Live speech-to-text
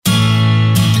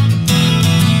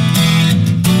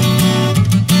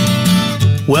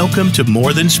Welcome to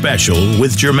More Than Special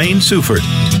with Jermaine Sufert.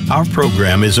 Our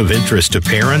program is of interest to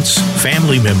parents,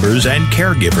 family members, and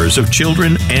caregivers of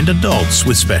children and adults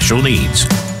with special needs.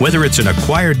 Whether it's an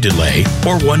acquired delay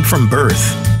or one from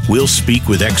birth, we'll speak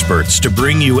with experts to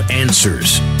bring you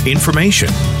answers, information,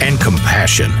 and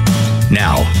compassion.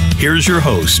 Now, here's your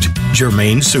host,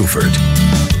 Jermaine Sufert.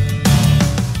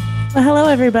 Well, hello,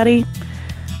 everybody.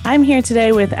 I'm here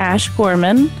today with Ash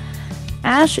Gorman.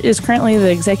 Ash is currently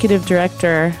the executive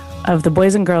director of the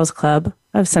Boys and Girls Club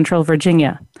of Central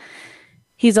Virginia.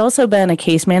 He's also been a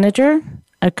case manager,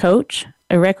 a coach,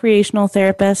 a recreational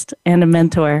therapist, and a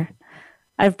mentor.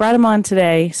 I've brought him on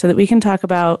today so that we can talk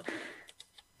about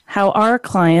how our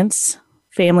clients,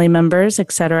 family members,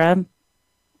 etc.,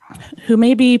 who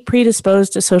may be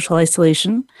predisposed to social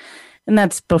isolation, and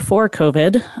that's before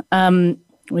COVID,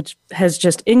 which has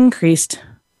just increased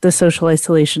the social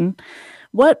isolation,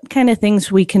 what kind of things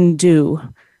we can do.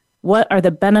 What are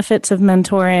the benefits of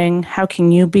mentoring? How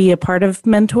can you be a part of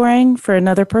mentoring for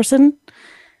another person?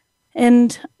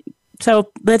 And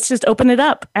so let's just open it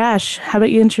up. Ash, how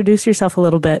about you introduce yourself a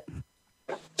little bit?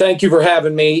 Thank you for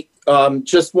having me.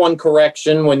 Just one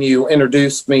correction. When you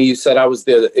introduced me, you said I was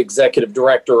the executive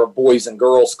director of Boys and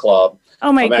Girls Club.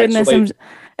 Oh my goodness.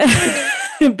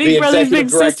 Big Brothers, Big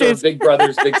Sisters. Big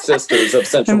Brothers, Big Sisters of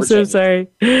Central Virginia. I'm so sorry.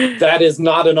 That is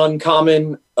not an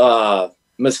uncommon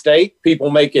mistake.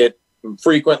 People make it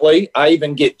frequently. I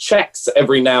even get checks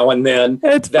every now and then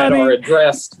that are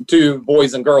addressed to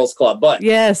Boys and Girls Club. But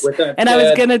yes, and I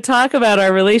was going to talk about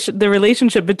the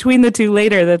relationship between the two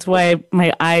later. That's why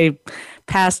I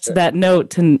passed that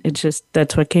note, and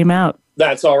that's what came out.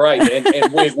 That's all right. And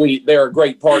they're a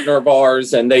great partner of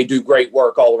ours, and they do great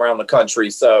work all around the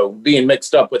country. So being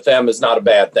mixed up with them is not a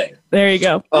bad thing. There you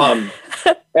go.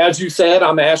 As you said,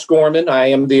 I'm Ash Gorman. I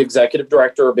am the executive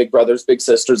director of Big Brothers, Big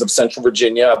Sisters of Central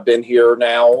Virginia. I've been here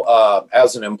now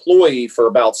as an employee for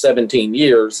about 17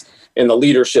 years, in the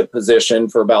leadership position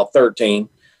for about 13.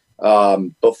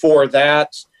 Before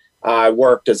that, I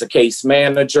worked as a case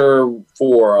manager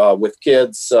with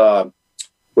kids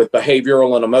with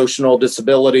behavioral and emotional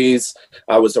disabilities.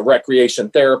 I was a recreation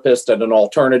therapist at an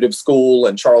alternative school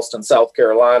in Charleston, South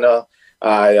Carolina.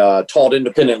 I taught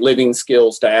independent living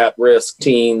skills to at-risk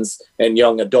teens and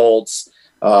young adults.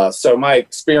 So my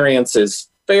experience is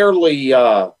fairly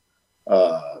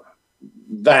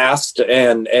vast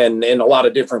and in a lot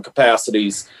of different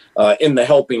capacities in the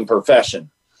helping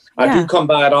profession. Yeah. I do come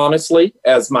by it honestly,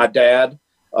 as my dad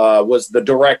was the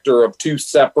director of two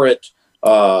separate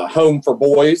home for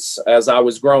boys as I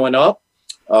was growing up.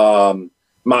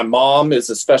 My mom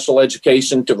is a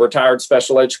retired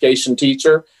special education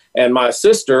teacher, and my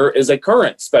sister is a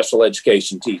current special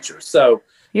education teacher. So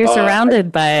you're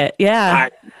surrounded by it. Yeah.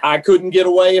 I couldn't get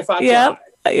away if I tried.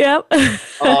 Yep.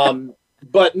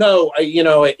 But no,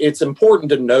 it's important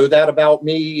to know that about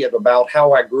me and about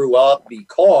how I grew up,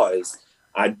 because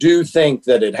I do think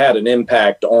that it had an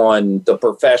impact on the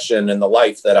profession and the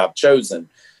life that I've chosen.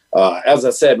 As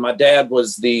I said, my dad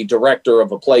was the director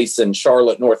of a place in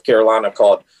Charlotte, North Carolina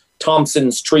called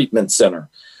Thompson's Treatment Center,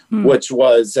 which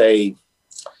was a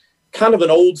kind of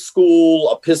an old school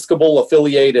Episcopal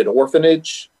affiliated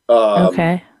orphanage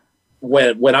when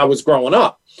I was growing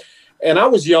up. And I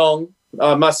was young.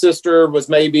 My sister was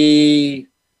maybe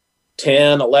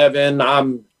 10, 11.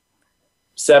 I'm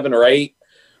 7 or 8.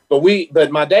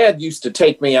 But my dad used to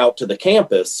take me out to the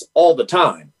campus all the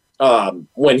time.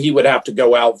 When he would have to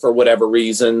go out for whatever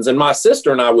reasons. And my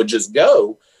sister and I would just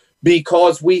go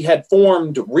because we had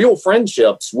formed real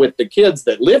friendships with the kids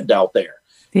that lived out there.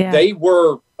 Yeah. They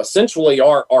were essentially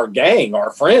our gang, our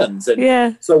friends.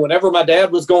 And so whenever my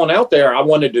dad was going out there, I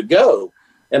wanted to go.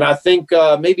 And I think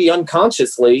maybe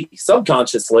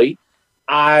subconsciously,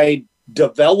 I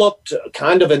developed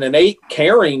kind of an innate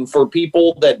caring for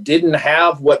people that didn't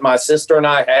have what my sister and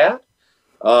I had.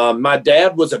 My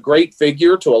dad was a great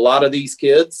figure to a lot of these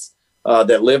kids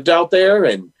that lived out there.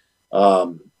 And,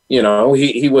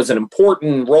 he was an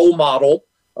important role model,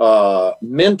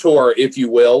 mentor, if you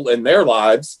will, in their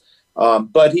lives.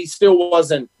 But he still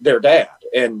wasn't their dad.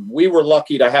 And we were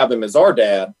lucky to have him as our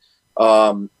dad.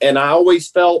 And I always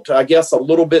felt, I guess, a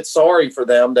little bit sorry for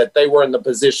them that they were in the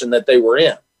position that they were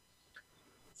in.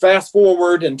 Fast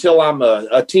forward until I'm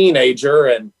a teenager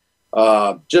and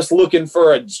just looking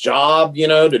for a job,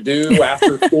 to do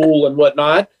after school and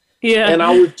whatnot. Yeah. And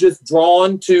I was just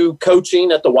drawn to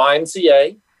coaching at the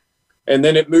YMCA. And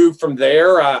then it moved from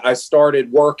there. I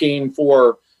started working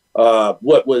for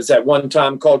what was at one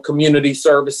time called Community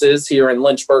Services here in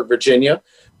Lynchburg, Virginia,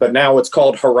 but now it's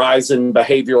called Horizon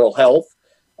Behavioral Health.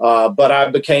 But I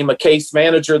became a case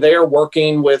manager there,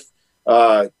 working with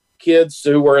kids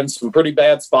who were in some pretty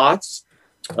bad spots,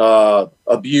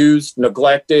 abused,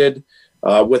 neglected,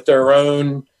 with their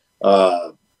own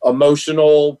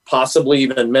emotional, possibly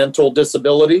even mental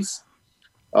disabilities.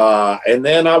 And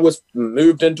then I was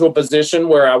moved into a position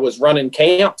where I was running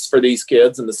camps for these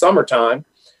kids in the summertime.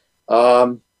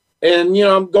 And,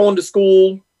 I'm going to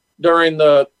school during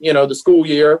the school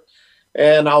year.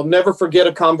 And I'll never forget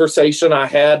a conversation I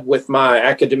had with my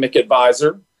academic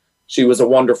advisor. She was a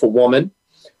wonderful woman.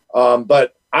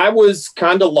 But I was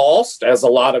kind of lost, as a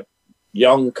lot of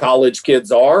young college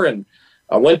kids are. And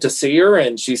I went to see her,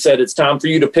 and she said, "It's time for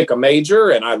you to pick a major."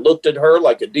 And I looked at her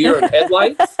like a deer in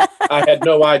headlights. I had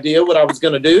no idea what I was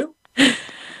going to do.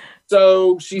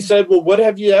 So she said, "Well, what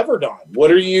have you ever done?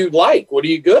 What are you like? What are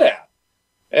you good at?"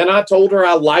 And I told her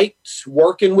I liked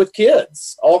working with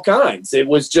kids, all kinds. It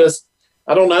was just,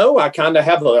 I don't know, I kind of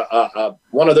have a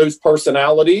one of those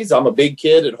personalities. I'm a big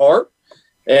kid at heart.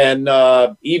 And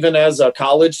even as a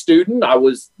college student, I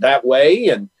was that way.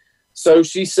 And so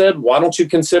she said, "Why don't you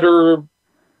consider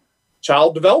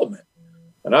child development?"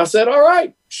 And I said, "All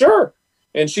right, sure."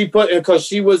 And because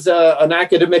she was an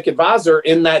academic advisor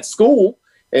in that school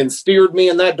and steered me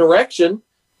in that direction.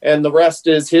 And the rest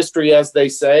is history, as they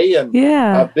say. And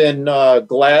I've been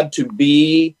glad to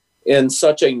be in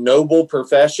such a noble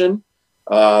profession.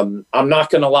 I'm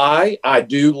not going to lie. I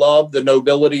do love the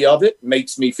nobility of it. It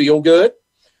makes me feel good.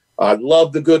 I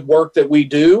love the good work that we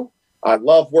do. I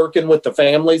love working with the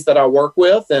families that I work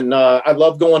with. And I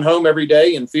love going home every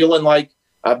day and feeling like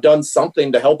I've done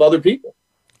something to help other people.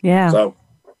 Yeah. So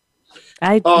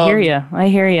I hear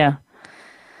you.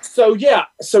 So, yeah.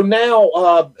 So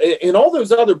now in all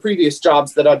those other previous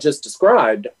jobs that I just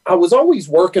described, I was always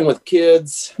working with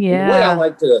kids. Yeah. The way I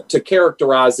like to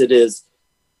characterize it is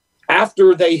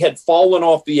after they had fallen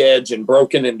off the edge and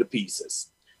broken into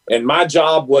pieces. And my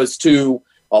job was to,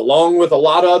 along with a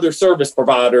lot of other service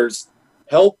providers,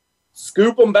 help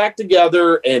scoop them back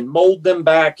together and mold them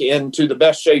back into the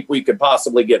best shape we could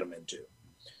possibly get them into.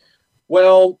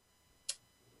 Well,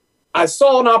 I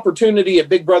saw an opportunity at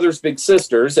Big Brothers Big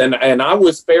Sisters, and I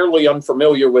was fairly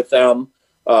unfamiliar with them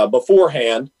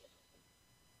beforehand.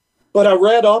 But I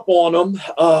read up on them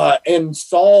and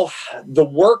saw the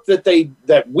work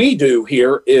that we do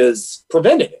here is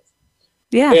preventative.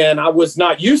 Yeah. And I was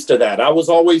not used to that. I was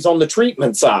always on the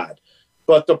treatment side.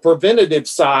 But the preventative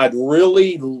side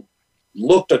really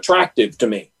looked attractive to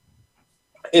me.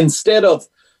 Instead of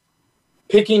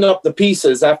picking up the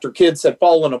pieces after kids had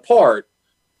fallen apart,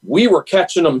 we were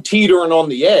catching them teetering on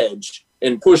the edge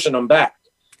and pushing them back.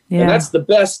 Yeah. And that's the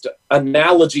best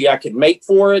analogy I can make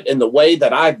for it, and the way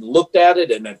that I've looked at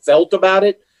it and have felt about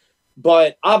it.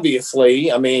 But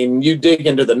obviously, I mean, you dig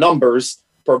into the numbers,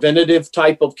 preventative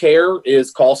type of care is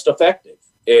cost effective.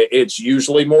 It's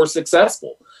usually more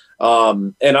successful.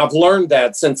 And I've learned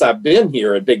that since I've been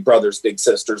here at Big Brothers Big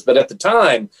Sisters. But at the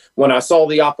time, when I saw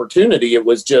the opportunity, it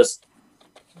was just,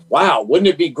 wow, wouldn't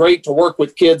it be great to work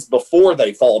with kids before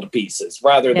they fall to pieces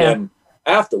rather than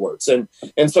afterwards? And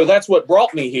so that's what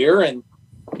brought me here. And,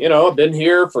 I've been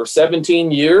here for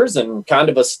 17 years and kind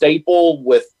of a staple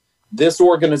with this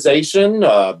organization,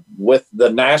 with the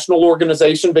national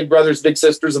organization, Big Brothers Big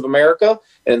Sisters of America,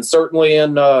 and certainly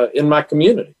in my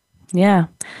community. Yeah.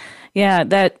 Yeah,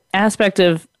 that aspect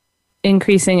of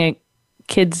increasing a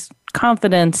kid's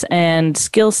confidence and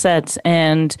skill sets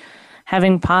and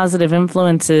having positive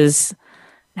influences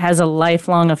has a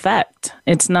lifelong effect.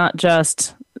 It's not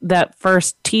just that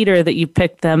first teeter that you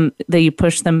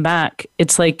push them back.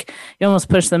 It's like you almost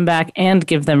push them back and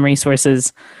give them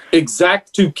resources.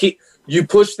 You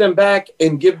push them back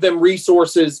and give them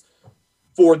resources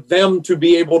for them to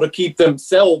be able to keep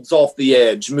themselves off the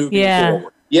edge moving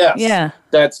forward. Yes. Yeah.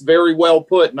 That's very well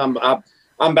put. And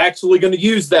I'm actually going to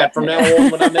use that from now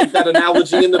on when I make that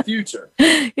analogy in the future.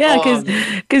 Yeah,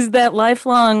 because that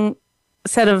lifelong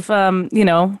set of,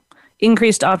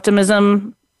 increased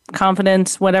optimism,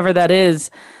 confidence, whatever that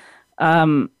is,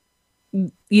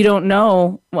 you don't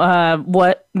know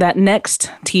what that next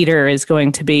teeter is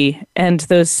going to be. And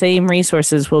those same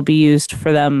resources will be used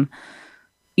for them,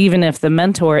 even if the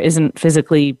mentor isn't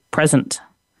physically present.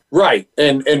 Right.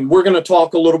 And we're going to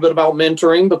talk a little bit about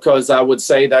mentoring, because I would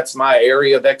say that's my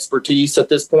area of expertise at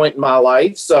this point in my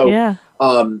life. So, yeah.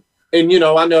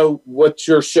 I know what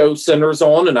your show centers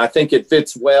on, and I think it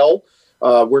fits well.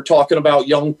 We're talking about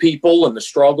young people and the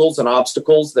struggles and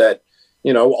obstacles that,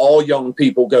 all young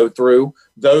people go through.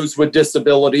 Those with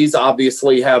disabilities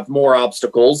obviously have more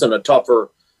obstacles and a tougher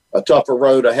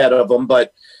road ahead of them.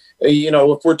 But,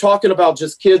 if we're talking about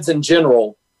just kids in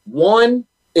general, 1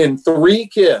 in 3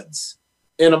 kids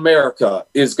in America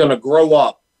is going to grow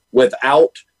up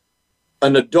without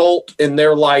an adult in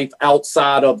their life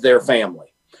outside of their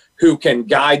family who can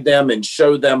guide them and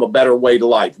show them a better way to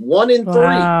life. 1 in 3.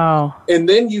 Wow. And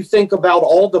then you think about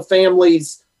all the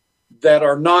families that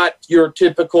are not your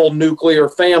typical nuclear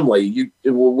family.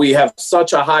 We have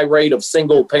such a high rate of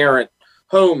single parent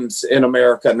homes in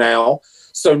America now.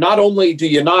 So not only do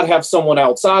you not have someone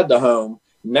outside the home,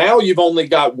 now you've only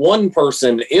got one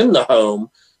person in the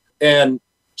home, and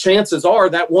chances are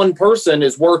that one person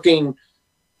is working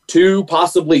 2,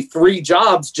 possibly 3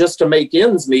 jobs just to make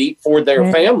ends meet for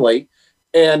their family.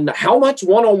 And how much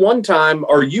one-on-one time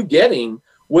are you getting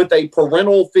with a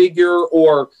parental figure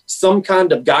or some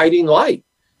kind of guiding light?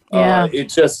 Yeah.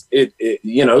 It's just,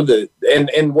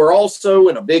 and we're also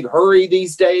in a big hurry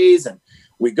these days, and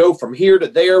we go from here to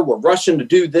there. We're rushing to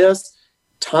do this.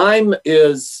 Time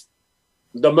is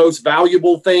the most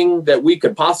valuable thing that we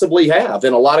could possibly have.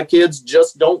 And a lot of kids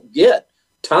just don't get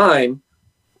time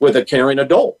with a caring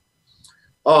adult.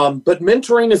 But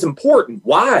mentoring is important.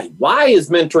 Why? Why is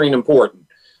mentoring important?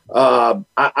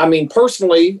 I mean,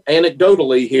 personally,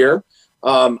 anecdotally here,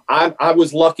 I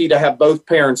was lucky to have both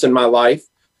parents in my life,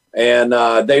 and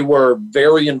they were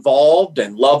very involved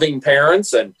and loving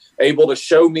parents and able to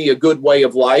show me a good way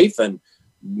of life and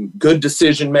good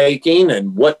decision making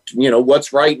and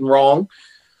what's right and wrong.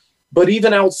 But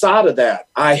even outside of that,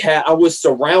 I was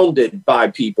surrounded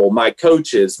by people, my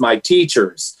coaches, my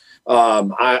teachers.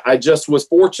 I just was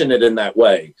fortunate in that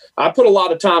way. I put a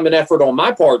lot of time and effort on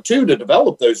my part too to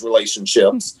develop those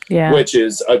relationships, which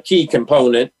is a key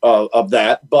component of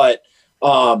that. But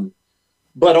I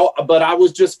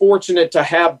was just fortunate to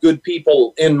have good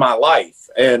people in my life,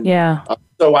 and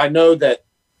so I know that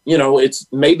it's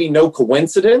maybe no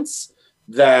coincidence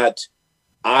that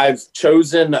I've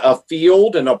chosen a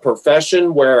field and a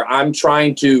profession where I'm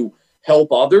trying to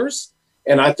help others.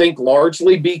 And I think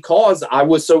largely because I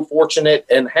was so fortunate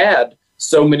and had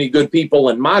so many good people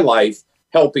in my life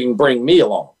helping bring me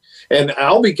along. And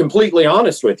I'll be completely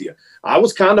honest with you. I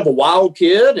was kind of a wild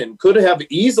kid and could have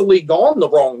easily gone the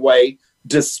wrong way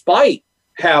despite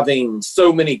having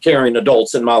so many caring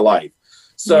adults in my life.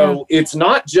 So it's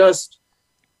not just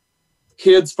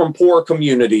kids from poor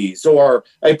communities or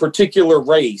a particular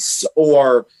race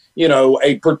or,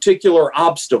 a particular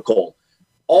obstacle.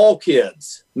 All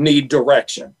kids need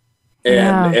direction.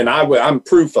 And I'm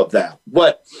proof of that.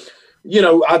 But,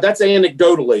 that's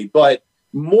anecdotally, but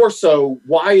more so,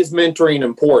 why is mentoring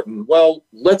important? Well,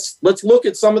 let's look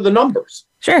at some of the numbers.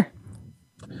 Sure.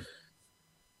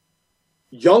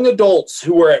 Young adults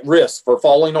who were at risk for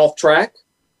falling off track,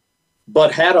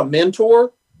 but had a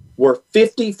mentor, were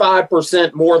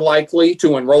 55% more likely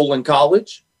to enroll in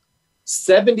college,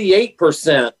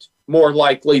 78% more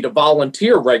likely to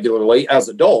volunteer regularly as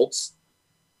adults,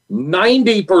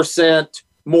 90%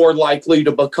 more likely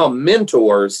to become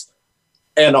mentors,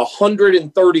 and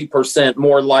 130%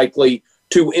 more likely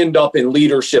to end up in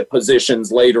leadership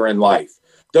positions later in life.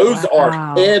 Those are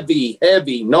heavy,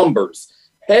 heavy numbers,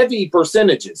 heavy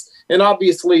percentages. And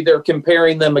obviously they're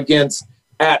comparing them against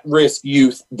at-risk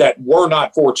youth that were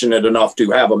not fortunate enough to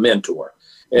have a mentor.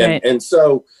 And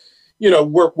so,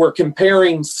 we're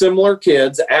comparing similar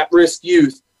kids, at-risk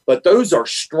youth, but those are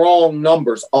strong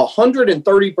numbers.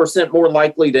 130% more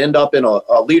likely to end up in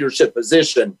a leadership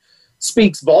position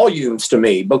speaks volumes to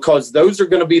me, because those are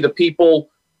going to be the people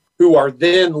who are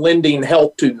then lending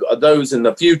help to those in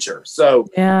the future. So,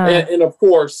 and of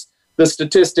course, the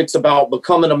statistics about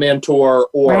becoming a mentor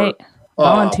or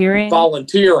volunteering,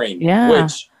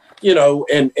 which,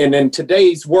 and in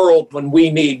today's world, when we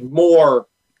need more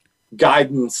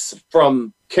guidance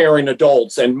from caring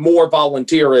adults and more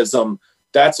volunteerism,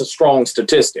 that's a strong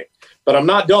statistic. But I'm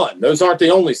not done. Those aren't the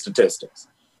only statistics.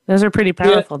 Those are pretty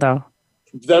powerful, though.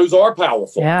 Those are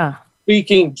powerful. Yeah.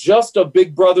 Speaking just of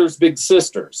Big Brothers Big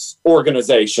Sisters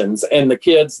organizations and the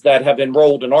kids that have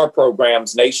enrolled in our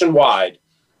programs nationwide,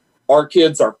 our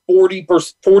kids are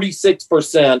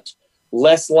 46%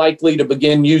 less likely to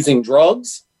begin using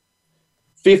drugs,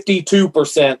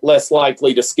 52% less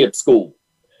likely to skip school.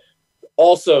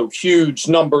 Also huge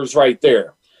numbers right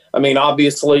there. I mean,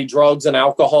 obviously drugs and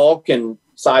alcohol can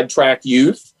sidetrack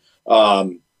youth,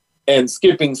 and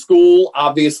skipping school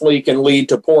obviously can lead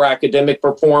to poor academic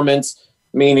performance,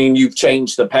 meaning you've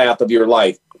changed the path of your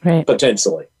life,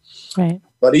 potentially. Right.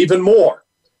 But even more,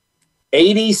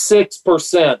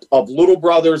 86% of little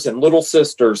brothers and little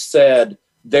sisters said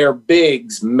their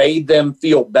bigs made them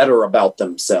feel better about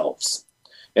themselves.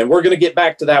 And we're going to get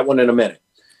back to that one in a minute.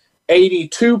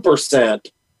 82%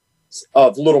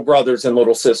 of little brothers and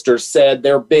little sisters said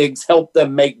their bigs helped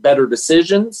them make better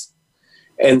decisions.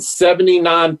 And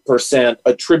 79%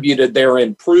 attributed their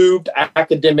improved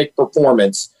academic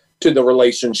performance to the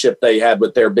relationship they had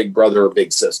with their big brother or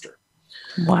big sister.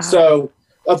 Wow. So,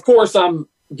 of course, I'm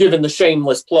giving the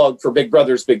shameless plug for Big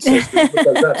Brothers Big Sisters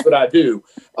because that's what I do.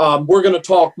 We're going to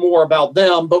talk more about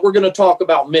them, but we're going to talk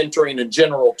about mentoring in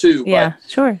general too. Yeah, but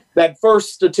sure. That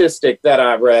first statistic that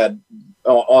I read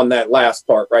on that last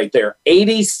part right there,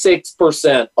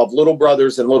 86% of little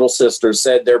brothers and little sisters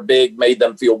said their big made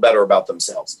them feel better about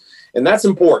themselves. And that's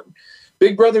important.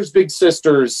 Big Brothers Big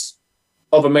Sisters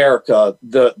of America,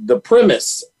 the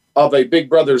premise of a Big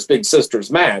Brothers Big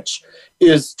Sisters match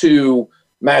is to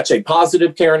match a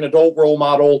positive, caring adult role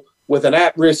model with an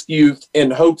at-risk youth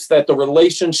in hopes that the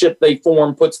relationship they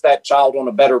form puts that child on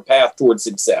a better path towards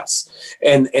success.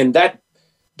 And that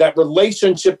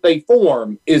relationship they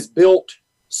form is built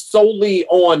solely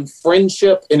on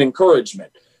friendship and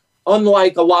encouragement.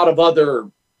 Unlike a lot of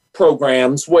other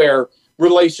programs where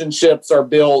relationships are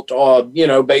built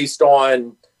based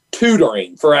on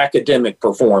tutoring for academic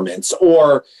performance,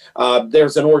 or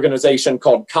there's an organization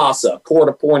called CASA, Court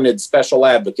Appointed Special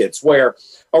Advocates, where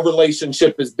a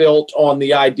relationship is built on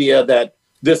the idea that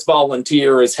this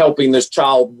volunteer is helping this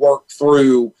child work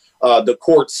through the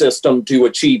court system to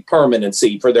achieve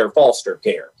permanency for their foster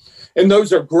care. And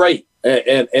those are great.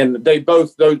 And they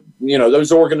both,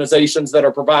 those organizations that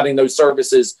are providing those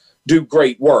services do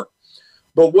great work.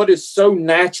 But what is so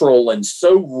natural and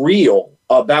so real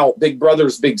about Big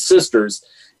Brothers Big Sisters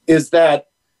is that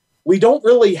we don't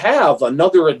really have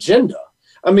another agenda.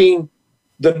 I mean,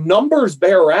 the numbers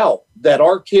bear out that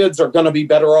our kids are going to be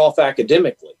better off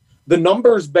academically. The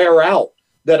numbers bear out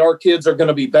that our kids are going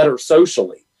to be better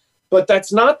socially. But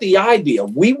that's not the idea.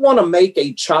 We want to make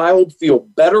a child feel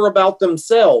better about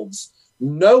themselves,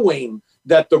 knowing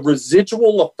that the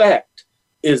residual effect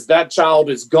is that child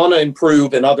is going to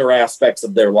improve in other aspects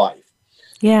of their life.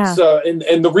 Yeah. So,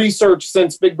 and the research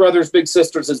since Big Brothers Big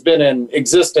Sisters has been in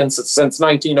existence since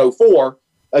 1904,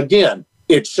 again,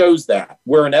 it shows that.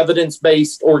 We're an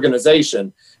evidence-based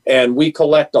organization, and we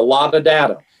collect a lot of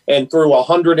data. And through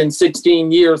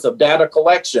 116 years of data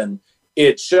collection,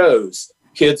 it shows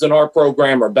kids in our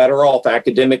program are better off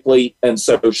academically and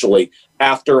socially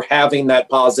after having that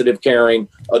positive, caring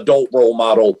adult role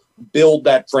model build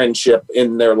that friendship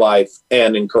in their life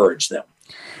and encourage them.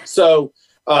 So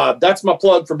that's my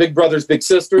plug for Big Brothers Big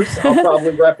Sisters. I'll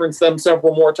probably reference them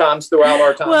several more times throughout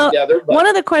our time together. But one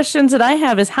of the questions that I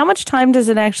have is how much time does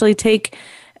it actually take?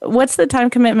 What's the time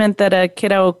commitment that a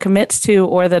kiddo commits to,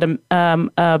 or that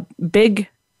a big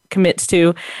commits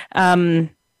to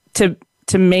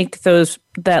make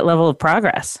that level of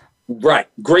progress? Right.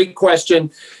 Great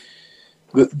question.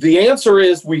 The answer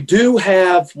is we do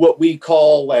have what we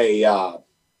call a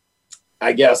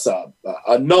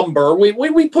number.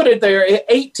 We put it there.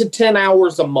 8 to 10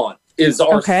 hours a month is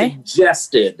our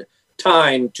suggested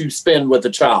time to spend with a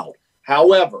child.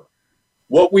 However,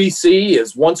 what we see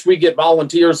is once we get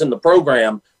volunteers in the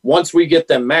program, once we get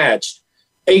them matched,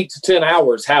 8 to 10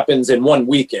 hours happens in one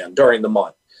weekend during the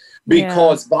month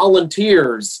because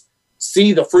volunteers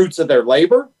see the fruits of their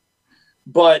labor.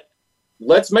 But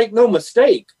let's make no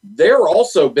mistake, they're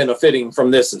also benefiting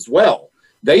from this as well.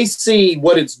 They see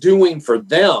what it's doing for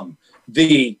them,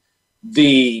 the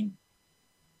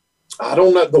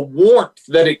warmth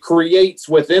that it creates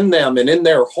within them and in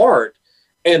their heart,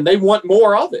 and they want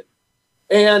more of it.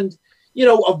 And,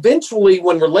 eventually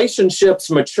when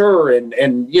relationships mature and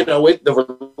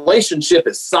the relationship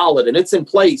is solid and it's in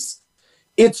place,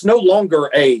 it's no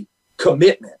longer a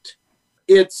commitment.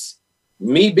 It's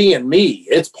me being me.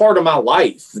 It's part of my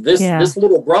life. This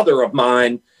little brother of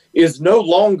mine is no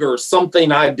longer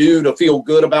something I do to feel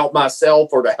good about myself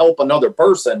or to help another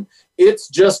person. It's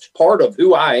just part of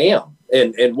who I am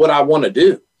and what I want to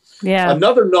do. Yeah.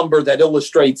 Another number that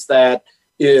illustrates that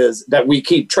is that we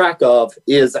keep track of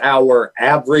is our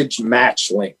average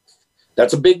match length.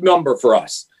 That's a big number for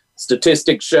us.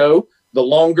 Statistics show the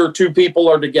longer two people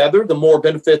are together, the more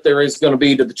benefit there is going to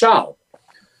be to the child.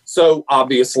 So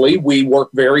obviously we work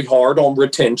very hard on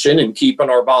retention and keeping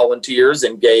our volunteers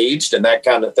engaged and that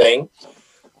kind of thing.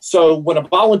 So when a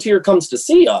volunteer comes to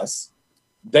see us,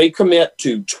 they commit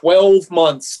to 12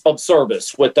 months of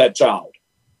service with that child.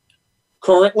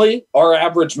 Currently, our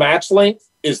average match length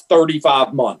is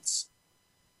 35 months.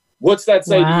 What's that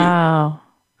say to you? Wow.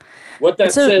 What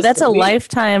that says that's to a me,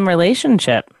 lifetime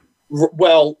relationship.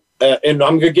 Well, and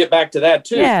I'm going to get back to that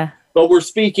too. Yeah. But we're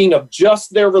speaking of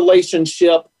just their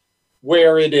relationship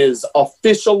where it is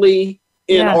officially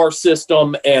in our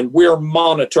system and we're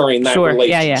monitoring that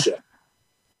relationship. Yeah.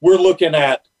 We're looking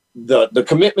at the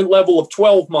commitment level of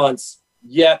 12 months,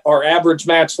 yet our average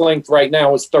match length right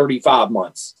now is 35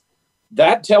 months.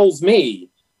 That tells me,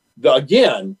 the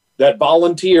that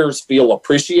volunteers feel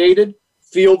appreciated,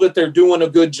 feel that they're doing a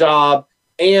good job,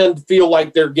 and feel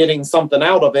like they're getting something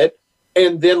out of it.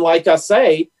 And then, like I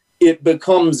say, it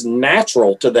becomes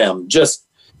natural to them. Just,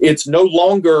 it's no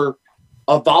longer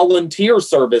a volunteer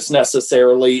service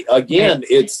necessarily. Again,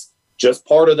 it's just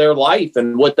part of their life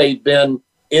and what they've been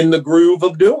in the groove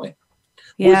of doing,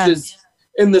 which is,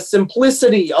 and the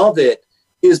simplicity of it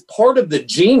is part of the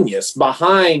genius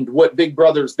behind what Big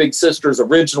Brothers Big Sisters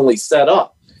originally set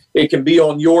up. It can be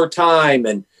on your time,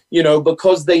 and, you know,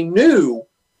 because they knew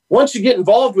once you get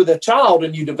involved with a child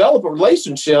and you develop a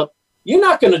relationship, you're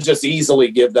not going to just easily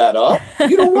give that up.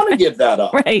 You don't want to give that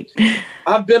up. Right.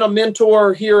 I've been a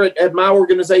mentor here at my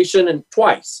organization and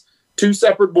twice, 2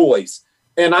 separate boys.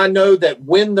 And I know that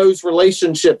when those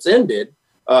relationships ended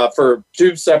for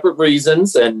 2 separate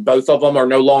reasons, and both of them are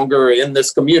no longer in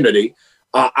this community,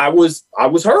 I was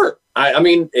hurt. I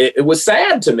mean, it was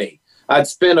sad to me. I'd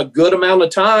spent a good amount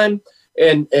of time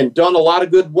and done a lot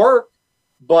of good work,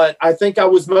 but I think I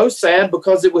was most sad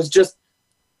because it was just,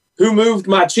 who moved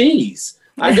my cheese?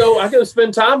 I go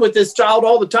spend time with this child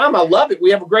all the time. I love it. We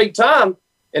have a great time,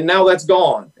 and now that's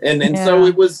gone. And so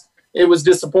it was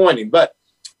disappointing, but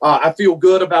I feel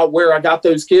good about where I got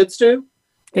those kids to.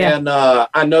 Yeah. And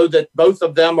I know that both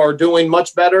of them are doing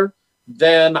much better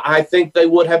than I think they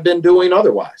would have been doing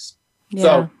otherwise. Yeah.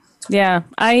 So, yeah,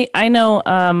 I know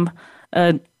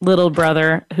a little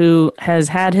brother who has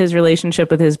had his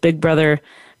relationship with his big brother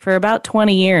for about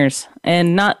 20 years,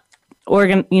 and not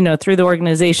through the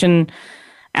organization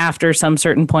after some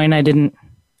certain point. I didn't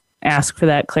ask for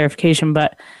that clarification,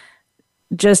 but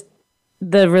just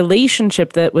the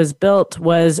relationship that was built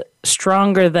was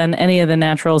stronger than any of the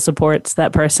natural supports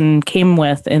that person came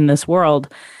with in this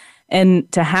world. And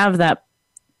to have that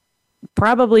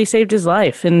probably saved his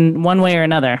life in one way or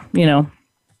another, you know.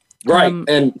 Right.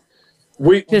 And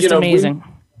we just amazing.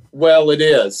 It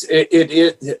is.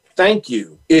 It thank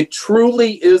you. It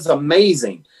truly is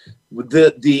amazing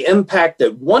the impact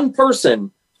that one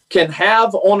person can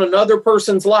have on another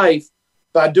person's life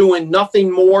by doing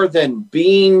nothing more than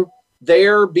being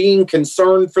there, being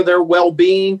concerned for their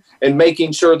well-being, and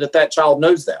making sure that that child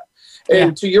knows that.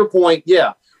 And to your point,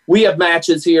 we have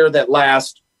matches here that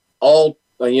last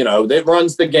that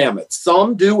runs the gamut.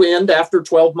 Some do end after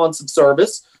 12 months of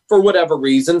service for whatever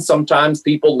reason. Sometimes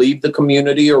people leave the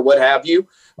community or what have you.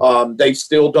 They've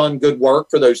still done good work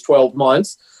for those 12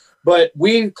 months. But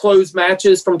we close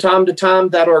matches from time to time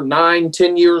that are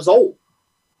 9-10 years old.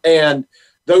 And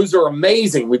those are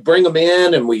amazing. We bring them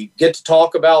in and we get to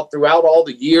talk about throughout all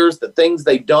the years, the things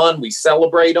they've done. We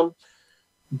celebrate them.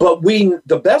 But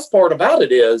the best part about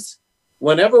it is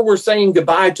whenever we're saying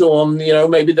goodbye to them,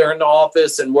 maybe they're in the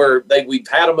office and we've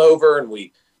had them over and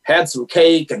we had some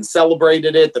cake and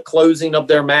celebrated it, the closing of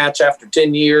their match after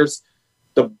 10 years.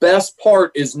 The best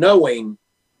part is knowing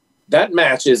that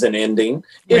match isn't ending.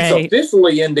 It's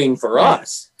officially ending for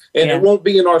us, and it won't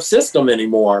be in our system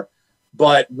anymore.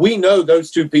 But we know those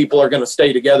 2 people are going to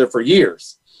stay together for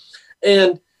years.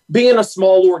 And being a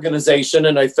small organization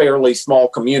in a fairly small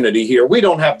community here, we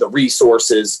don't have the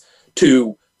resources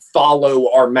to follow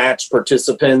our match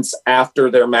participants after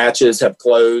their matches have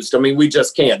closed. I mean, we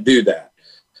just can't do that.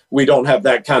 We don't have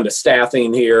that kind of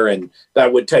staffing here, and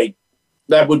that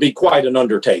would be quite an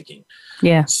undertaking.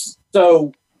 Yeah.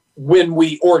 So when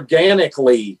we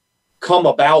organically come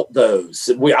about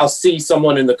those, I'll see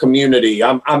someone in the community.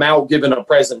 I'm out giving a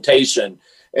presentation,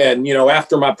 and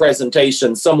after my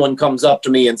presentation, someone comes up to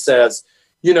me and says,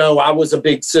 I was a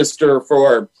big sister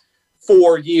for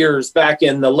 4 years back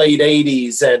in the late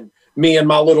 80s, and me and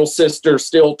my little sister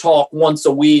still talk once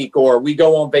a week, or we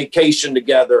go on vacation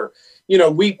together.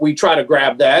 We try to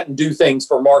grab that and do things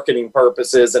for marketing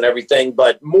purposes and everything.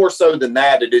 But more so than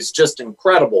that, it is just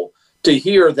incredible to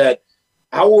hear that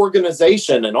our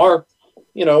organization and our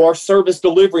service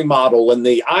delivery model and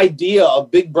the idea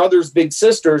of Big Brothers Big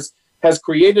Sisters has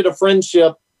created a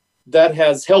friendship that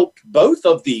has helped both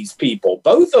of these people,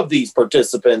 both of these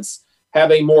participants,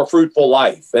 have a more fruitful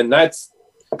life. And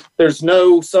there's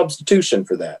no substitution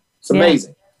for that. It's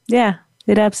amazing. Yeah,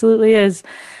 it absolutely is.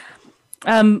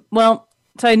 So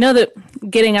I know that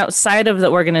getting outside of the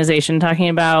organization, talking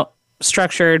about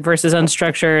structured versus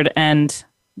unstructured and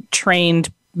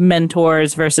trained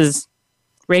mentors versus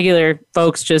regular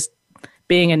folks just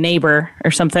being a neighbor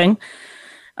or something.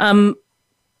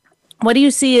 What do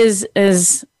you see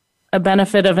as a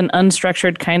benefit of an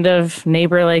unstructured kind of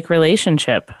neighbor-like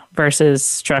relationship versus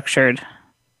structured?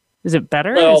 Is it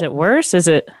better? Is it worse? Is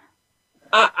it?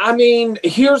 I mean,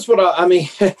 here's what I mean.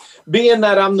 Being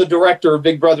that I'm the director of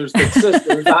Big Brothers Big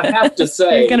Sisters, I have to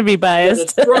say you're going to be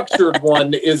biased. The structured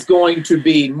one is going to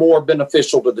be more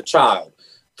beneficial to the child,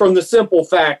 from the simple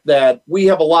fact that we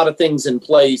have a lot of things in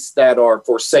place that are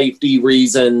for safety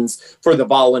reasons for the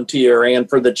volunteer and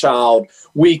for the child.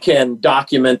 We can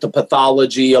document the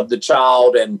pathology of the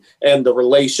child and the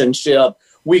relationship.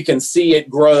 We can see it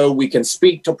grow. We can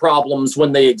speak to problems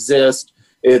when they exist.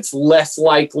 It's less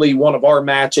likely one of our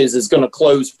matches is going to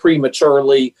close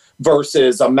prematurely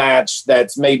versus a match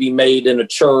that's maybe made in a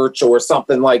church or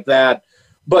something like that.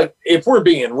 But if we're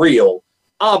being real,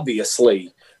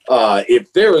 obviously,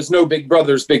 if there is no Big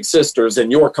Brothers Big Sisters in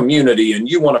your community and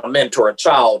you want to mentor a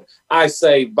child, I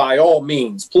say by all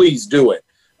means, please do it.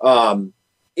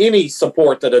 Any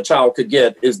support that a child could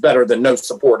get is better than no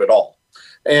support at all.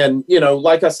 And,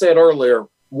 like I said earlier,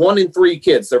 1 in 3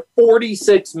 kids, there are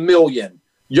 46 million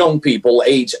young people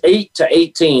age 8 to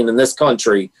 18 in this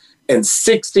country, and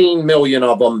 16 million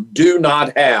of them do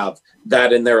not have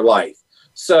that in their life.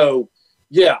 So,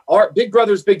 yeah, our Big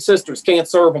Brothers Big Sisters can't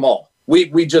serve them all.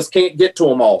 We just can't get to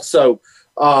them all. So,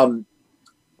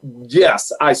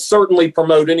 yes, I certainly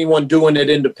promote anyone doing it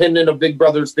independent of Big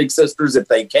Brothers Big Sisters if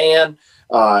they can,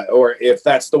 or if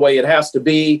that's the way it has to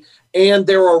be. And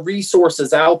there are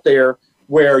resources out there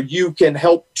where you can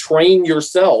help train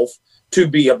yourself to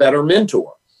be a better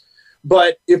mentor.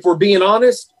 But if we're being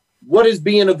honest, what is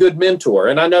being a good mentor?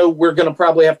 And I know we're going to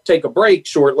probably have to take a break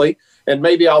shortly, and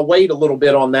maybe I'll wait a little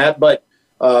bit on that. But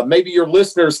maybe your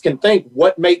listeners can think,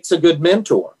 what makes a good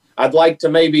mentor? I'd like to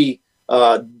maybe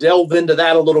delve into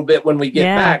that a little bit when we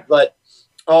get back. But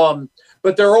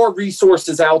there are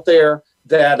resources out there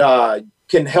that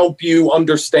can help you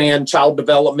understand child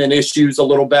development issues a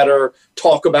little better,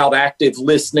 talk about active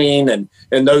listening and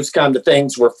those kind of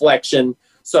things, reflection.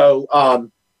 So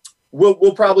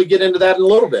we'll probably get into that in a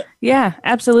little bit. Yeah,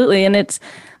 absolutely. And it's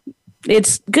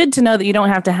good to know that you don't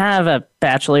have to have a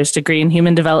bachelor's degree in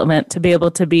human development to be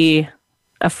able to be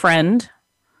a friend,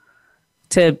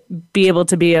 to be able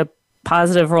to be a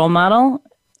positive role model.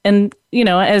 And,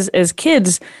 as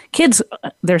kids,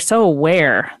 they're so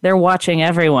aware. They're watching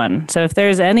everyone. So if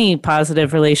there's any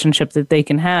positive relationship that they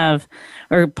can have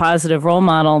or positive role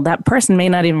model, that person may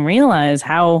not even realize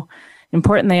how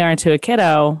important they are to a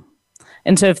kiddo.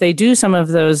 And so if they do some of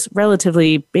those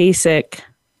relatively basic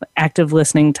active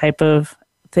listening type of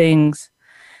things,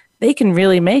 they can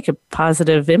really make a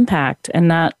positive impact and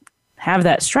not have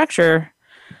that structure.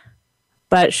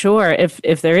 But sure,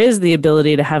 if there is the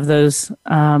ability to have those,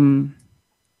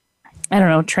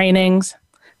 trainings,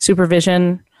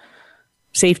 supervision,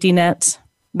 safety nets,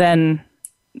 then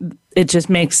it just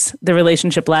makes the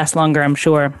relationship last longer, I'm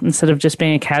sure, instead of just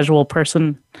being a casual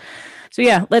person. So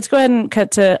yeah, let's go ahead and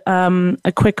cut to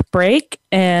a quick break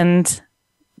and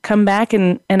come back.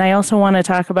 And I also want to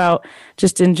talk about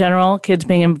just in general, kids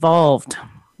being involved,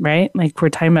 right? Like we're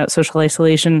talking about social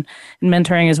isolation and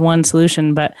mentoring is one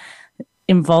solution, but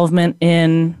involvement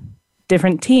in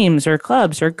different teams or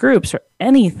clubs or groups or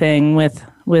anything with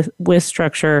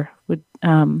structure would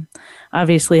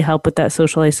obviously help with that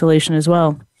social isolation as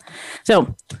well.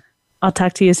 So I'll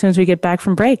talk to you as soon as we get back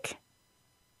from break.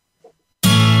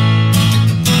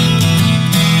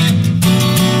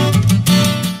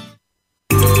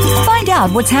 Find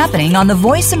out what's happening on the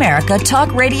Voice America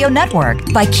Talk Radio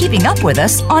Network by keeping up with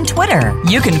us on Twitter.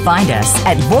 You can find us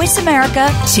at Voice America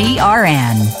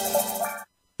TRN.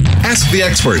 Ask the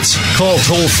experts. Call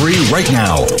toll-free right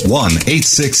now,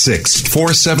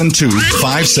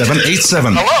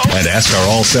 1-866-472-5787. And ask our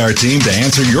All-Star team to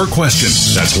answer your question.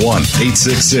 That's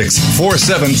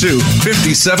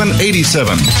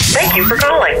 1-866-472-5787. Thank you for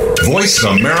calling.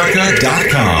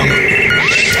 VoiceAmerica.com.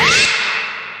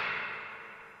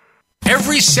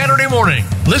 Every Saturday morning,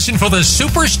 listen for the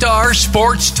Superstar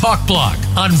Sports Talk Block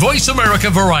on Voice America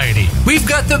Variety. We've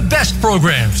got the best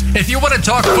programs if you want to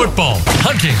talk football,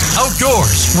 hunting,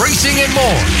 outdoors, racing, and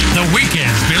more. The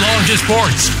weekends belong to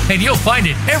sports, and you'll find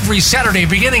it every Saturday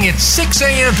beginning at 6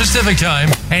 a.m. Pacific Time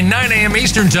and 9 a.m.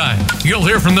 Eastern Time. You'll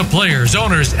hear from the players,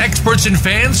 owners, experts, and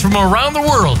fans from around the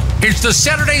world. It's the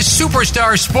Saturday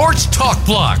Superstar Sports Talk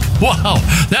Block. Wow,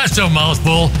 that's a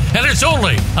mouthful, and it's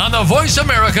only on the Voice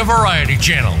America Variety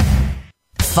channel.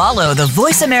 Follow the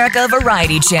Voice America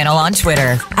Variety channel on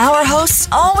Twitter. Our hosts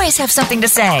always have something to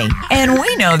say, and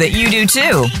we know that you do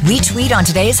too. We tweet on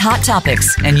today's hot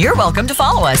topics, and you're welcome to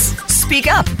follow us. Speak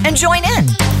up and join in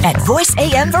at Voice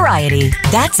AM Variety.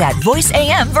 That's at Voice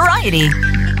AM Variety.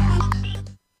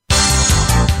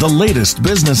 The latest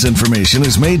business information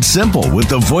is made simple with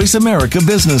the Voice America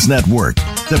Business Network.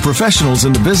 The professionals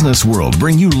in the business world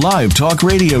bring you live talk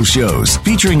radio shows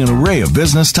featuring an array of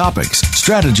business topics,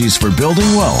 strategies for building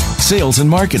wealth, sales and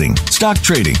marketing, stock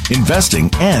trading,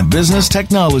 investing, and business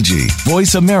technology.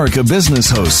 Voice America Business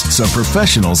hosts are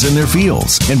professionals in their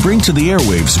fields and bring to the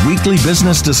airwaves weekly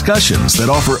business discussions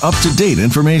that offer up-to-date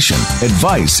information,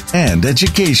 advice, and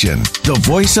education. The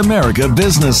Voice America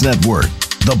Business Network.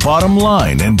 The bottom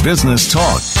line in business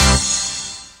talk.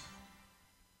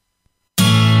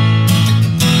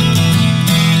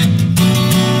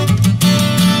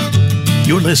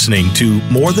 You're listening to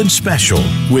More Than Special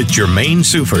with Jermaine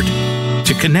Sufert.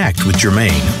 To connect with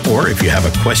Jermaine, or if you have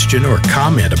a question or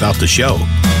comment about the show,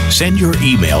 send your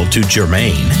email to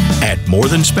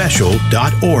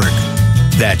jermaine@morethanspecial.org.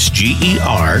 That's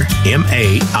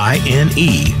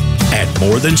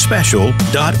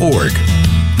GERMAINE@morethanspecial.org.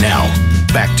 Now,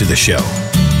 back to the show.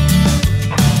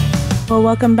 Well,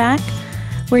 welcome back.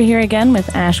 We're here again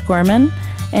with Ash Gorman,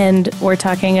 and we're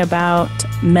talking about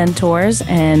mentors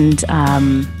and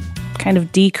kind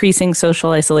of decreasing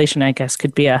social isolation, I guess,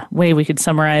 could be a way we could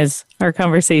summarize our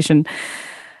conversation.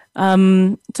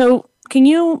 So can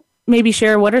you maybe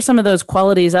share what are some of those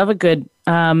qualities of a good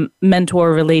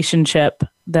mentor relationship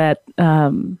that,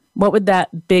 what would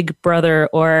that big brother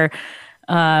or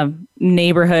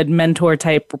neighborhood mentor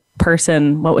type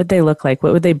person, what would they look like?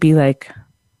 What would they be like?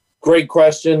 Great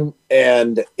question.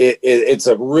 And it's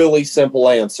a really simple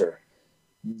answer.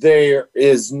 There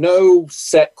is no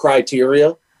set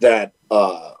criteria that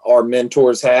our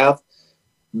mentors have,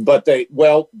 but they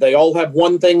all have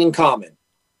one thing in common.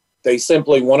 They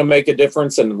simply want to make a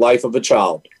difference in the life of a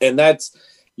child. And that's,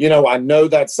 I know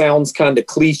that sounds kind of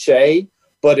cliche,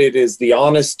 but it is the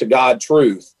honest to God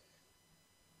truth.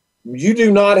 You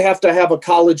do not have to have a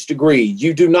college degree.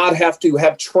 You do not have to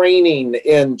have training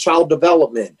in child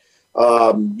development.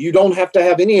 You don't have to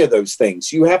have any of those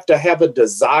things. You have to have a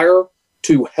desire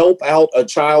to help out a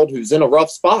child who's in a rough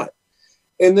spot.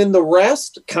 And then the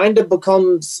rest kind of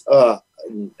becomes,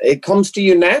 it comes to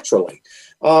you naturally.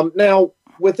 Now,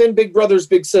 within Big Brothers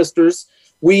Big Sisters,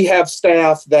 we have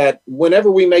staff that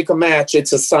whenever we make a match,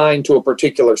 it's assigned to a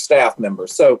particular staff member.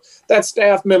 So that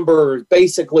staff member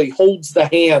basically holds the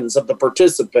hands of the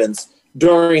participants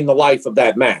during the life of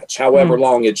that match, however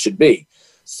long it should be.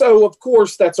 So, of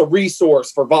course, that's a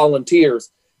resource for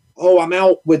volunteers. Oh, I'm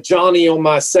out with Johnny on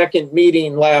my second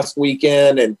meeting last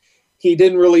weekend, and he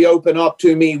didn't really open up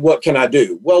to me. What can I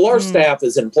do? Well, our staff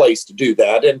is in place to do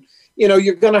that. And,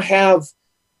 you're going to have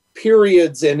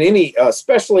periods in any,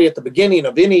 especially at the beginning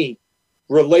of any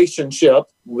relationship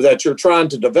that you're trying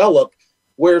to develop,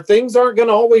 where things aren't going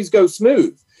to always go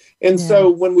smooth. And so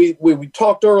when we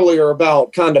talked earlier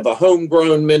about kind of a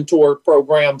homegrown mentor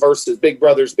program versus Big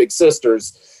Brothers Big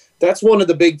Sisters, that's one of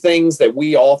the big things that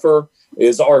we offer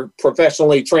is our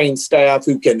professionally trained staff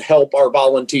who can help our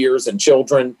volunteers and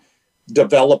children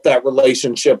develop that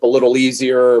relationship a little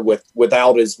easier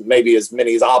without as many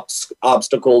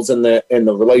obstacles in the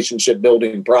relationship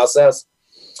building process.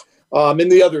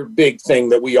 And the other big thing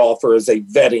that we offer is a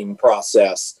vetting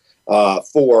process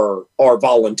for our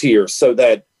volunteers so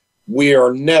that we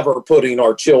are never putting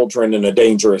our children in a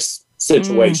dangerous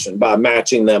situation by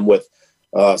matching them with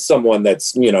someone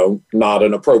that's, not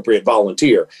an appropriate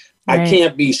volunteer. Right. I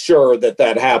can't be sure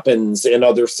that happens in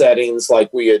other settings like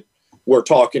we're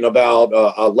talking about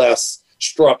a less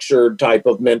structured type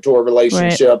of mentor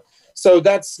relationship. Right. So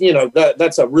that's,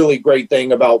 that's a really great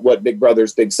thing about what Big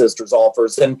Brothers Big Sisters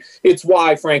offers. And it's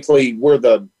why, frankly, we're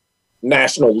the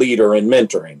national leader in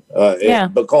mentoring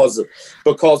because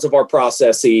of our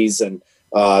processes and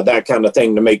that kind of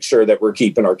thing to make sure that we're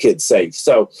keeping our kids safe.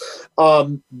 So,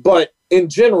 but in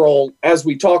general, as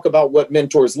we talk about what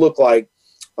mentors look like,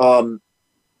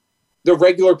 they're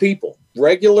regular people,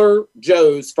 regular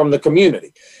Joes from the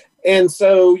community. And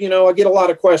so, I get a lot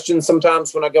of questions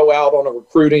sometimes when I go out on a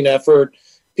recruiting effort.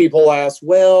 People ask,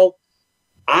 well,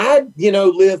 I,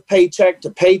 live paycheck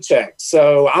to paycheck.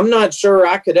 So I'm not sure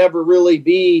I could ever really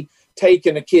be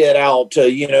taking a kid out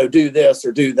to, do this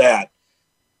or do that.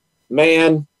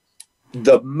 Man,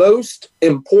 the most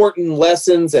important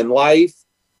lessons in life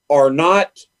are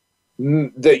not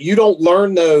that you don't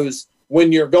learn those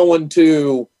when you're going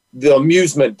to the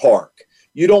amusement park.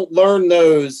 You don't learn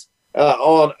those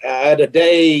at a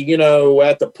day,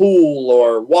 at the pool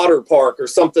or water park or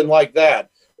something like that,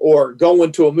 or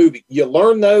going to a movie. You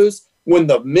learn those when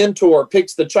the mentor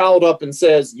picks the child up and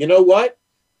says, you know what?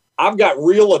 I've got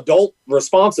real adult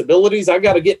responsibilities I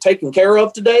got to get taken care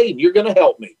of today, and you're going to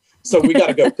help me. So we got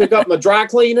to go pick up my dry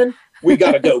cleaning. We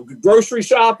got to go grocery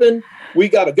shopping. We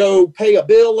got to go pay a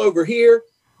bill over here.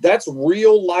 That's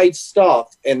real life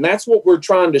stuff. And that's what we're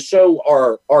trying to show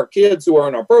our kids who are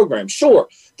in our program. Sure,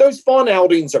 those fun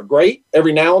outings are great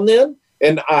every now and then.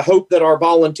 And I hope that our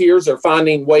volunteers are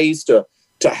finding ways to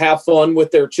have fun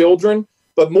with their children.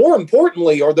 But more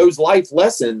importantly are those life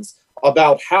lessons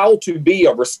about how to be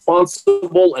a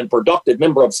responsible and productive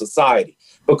member of society.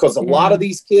 Because a lot of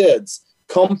these kids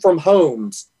come from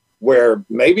homes where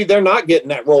maybe they're not getting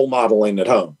that role modeling at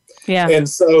home. Yeah. And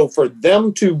so for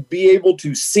them to be able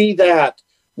to see that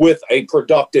with a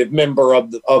productive member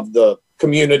of the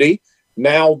community,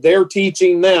 now they're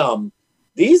teaching them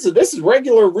this is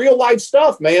regular real life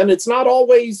stuff, man. It's not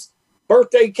always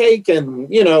birthday cake and,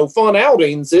 fun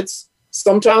outings. It's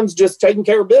sometimes just taking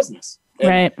care of business. And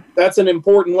right. That's an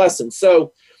important lesson.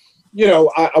 So,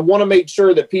 I want to make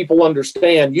sure that people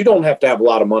understand you don't have to have a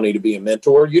lot of money to be a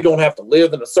mentor. You don't have to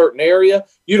live in a certain area.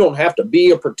 You don't have to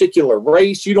be a particular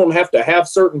race. You don't have to have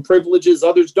certain privileges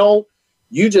others don't.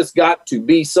 You just got to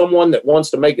be someone that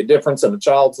wants to make a difference in a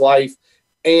child's life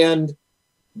and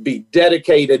be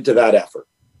dedicated to that effort.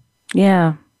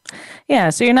 Yeah. Yeah.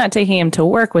 So you're not taking him to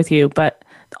work with you, but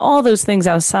all those things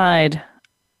outside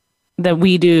that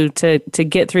we do to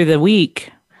get through the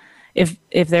week, if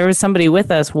there was somebody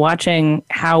with us watching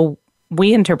how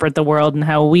we interpret the world and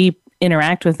how we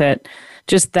interact with it,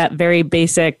 just that very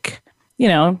basic, we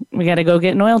got to go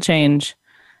get an oil change.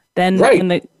 Then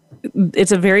right.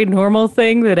 It's a very normal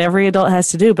thing that every adult has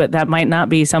to do, but that might not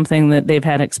be something that they've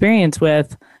had experience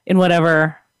with in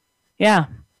whatever. Yeah.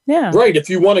 Yeah. Right. If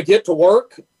you want to get to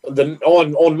work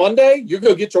on Monday, you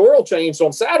go get your oil changed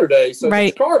on Saturday so that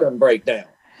your car doesn't break down.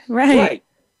 Right.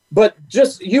 But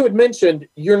just, you had mentioned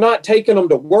you're not taking them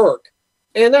to work.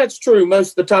 And that's true.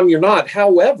 Most of the time you're not.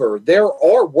 However, there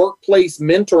are workplace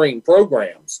mentoring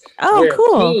programs. Oh, where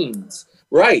cool. Teens,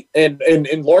 right. And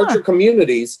in larger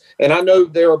communities. And I know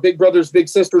there are Big Brothers, Big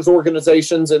Sisters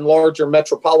organizations in larger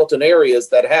metropolitan areas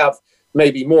that have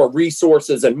maybe more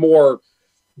resources and more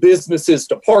businesses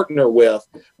to partner with,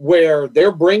 where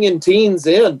they're bringing teens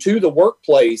in to the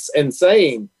workplace and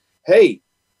saying, hey,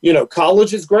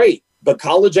 college is great, but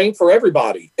college ain't for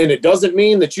everybody. And it doesn't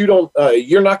mean that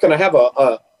you're not going to have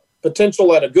a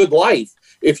potential at a good life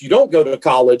if you don't go to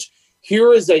college.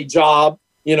 Here is a job,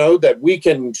 that we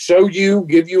can show you,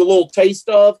 give you a little taste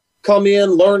of, come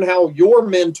in, learn how your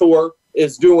mentor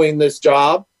is doing this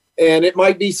job. And it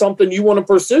might be something you want to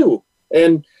pursue.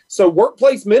 And so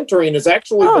workplace mentoring is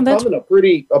actually becoming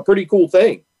a pretty cool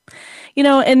thing.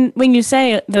 And when you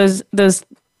say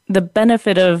the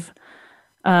benefit of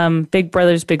Big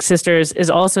Brothers, Big Sisters is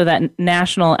also that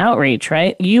national outreach,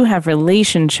 right? You have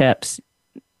relationships.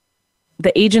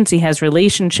 The agency has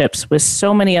relationships with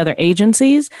so many other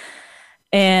agencies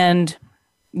and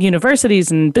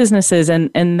universities and businesses,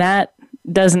 and that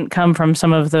doesn't come from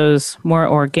some of those more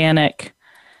organic,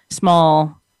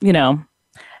 small,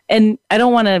 and I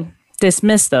don't want to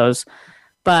dismiss those,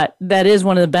 but that is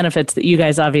one of the benefits that you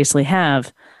guys obviously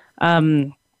have.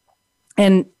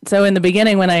 And so in the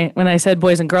beginning, when I said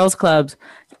Boys and Girls Clubs,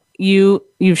 you've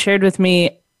shared with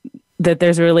me that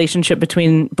there's a relationship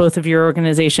between both of your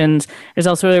organizations. There's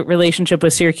also a relationship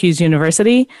with Syracuse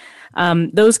University.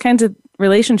 Those kinds of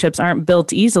relationships aren't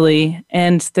built easily,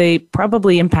 and they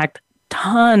probably impact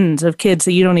tons of kids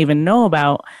that you don't even know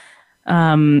about.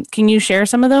 Can you share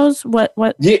some of those? What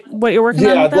you're working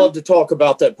on? Yeah, I'd love to talk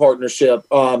about that partnership.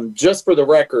 Just for the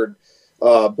record,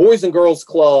 Boys and Girls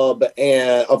Club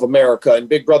of America and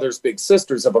Big Brothers Big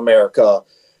Sisters of America,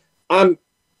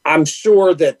 I'm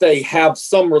sure that they have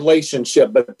some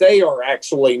relationship, but they are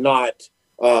actually not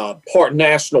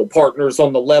national partners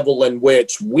on the level in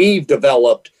which we've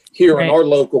developed here in our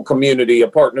local community, a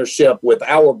partnership with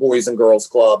our Boys and Girls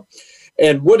Club.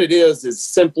 And what it is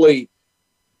simply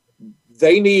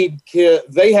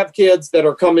they have kids that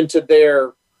are coming to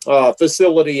their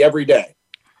facility every day.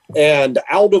 And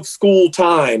out of school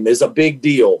time is a big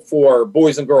deal for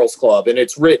Boys and Girls Club. And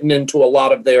it's written into a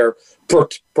lot of their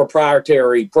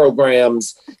proprietary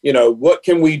programs. What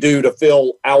can we do to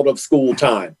fill out of school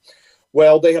time?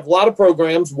 Well, they have a lot of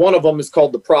programs. One of them is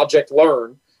called the Project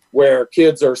Learn, where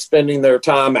kids are spending their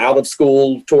time out of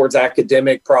school towards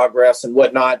academic progress and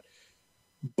whatnot.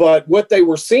 But what they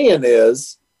were seeing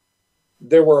is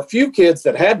there were a few kids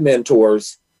that had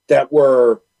mentors that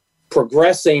were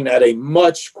progressing at a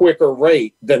much quicker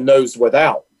rate than those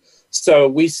without. So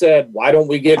we said, why don't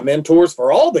we get mentors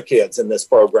for all the kids in this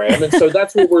program? And so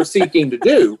that's what we're seeking to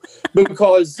do,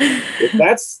 because if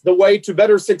that's the way to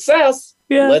better success,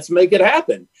 let's make it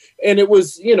happen. And it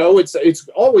was, it's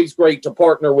always great to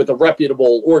partner with a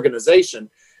reputable organization,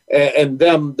 and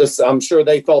I'm sure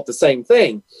they thought the same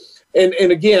thing. And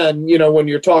again, when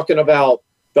you're talking about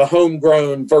the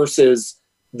homegrown versus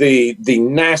the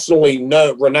nationally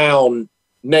renowned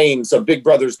names of Big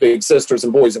Brothers Big Sisters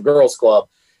and Boys and Girls Club,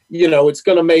 it's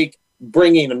going to make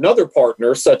bringing another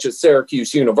partner such as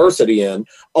Syracuse University in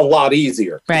a lot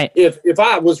easier. Right. If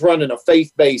I was running a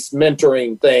faith-based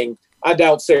mentoring thing, I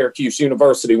doubt Syracuse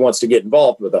University wants to get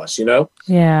involved with us,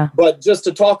 Yeah. But just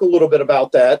to talk a little bit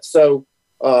about that. So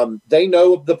they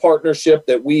know of the partnership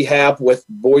that we have with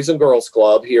Boys and Girls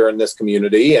Club here in this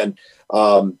community. And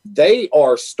they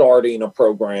are starting a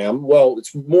program. Well,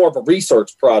 it's more of a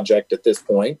research project at this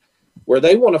point where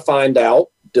they want to find out,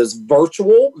 does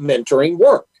virtual mentoring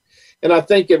work? And I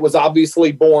think it was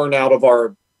obviously born out of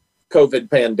our COVID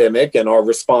pandemic and our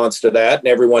response to that, and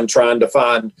everyone trying to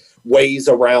find ways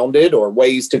around it or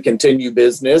ways to continue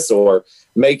business or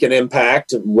make an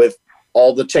impact with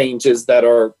all the changes that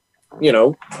are,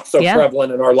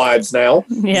 prevalent in our lives now.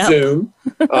 Yeah. Zoom.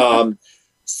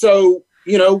 So,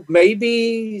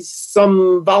 maybe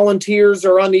some volunteers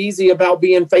are uneasy about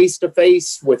being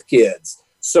face-to-face with kids.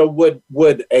 So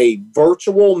would a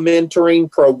virtual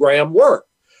mentoring program work?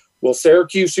 Well,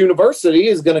 Syracuse University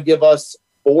is going to give us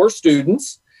 4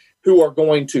 students who are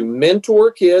going to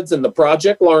mentor kids in the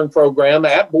Project Learn program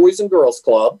at Boys and Girls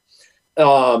Club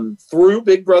through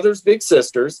Big Brothers Big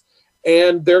Sisters.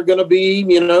 And they're going to be,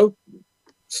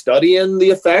 studying the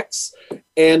effects.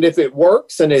 And if it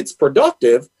works and it's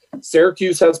productive,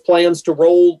 Syracuse has plans to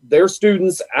roll their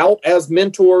students out as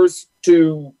mentors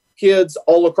to kids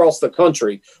all across the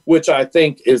country, which I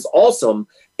think is awesome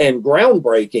and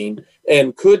groundbreaking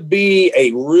and could be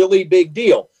a really big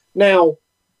deal. Now,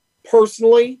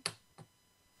 personally,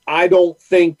 I don't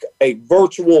think a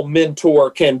virtual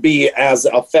mentor can be as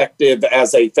effective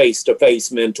as a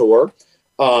face-to-face mentor.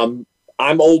 I'm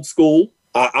old school.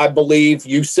 I believe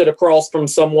you sit across from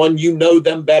someone, you know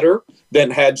them better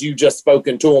than had you just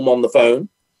spoken to them on the phone,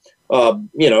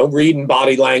 reading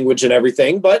body language and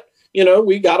everything. But,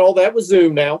 we got all that with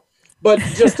Zoom now. But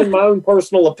just in my own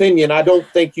personal opinion, I don't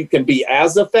think you can be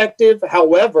as effective.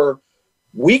 However,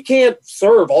 we can't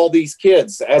serve all these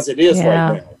kids as it is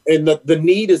right now. And the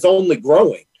need is only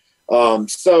growing.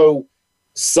 So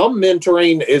some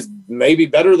mentoring is maybe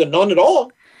better than none at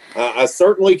all. I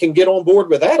certainly can get on board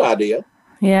with that idea.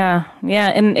 Yeah. Yeah.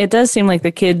 And it does seem like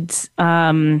the kids,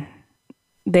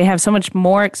 they have so much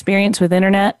more experience with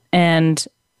internet and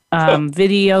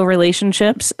video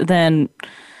relationships than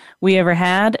we ever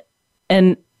had.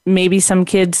 And maybe some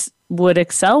kids would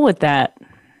excel with that.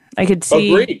 I could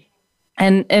see. Agreed.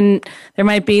 And there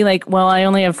might be like, well, I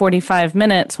only have 45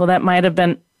 minutes. Well, that might have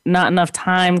been not enough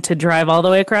time to drive all the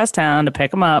way across town to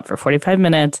pick them up for 45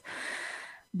 minutes.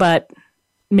 But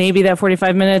maybe that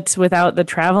 45 minutes without the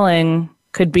traveling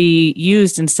could be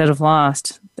used instead of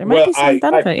lost. There might be some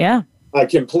benefit, yeah. I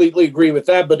completely agree with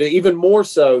that. But even more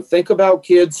so, think about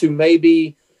kids who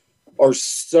maybe are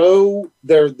so,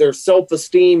 their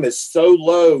self-esteem is so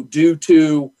low due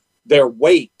to their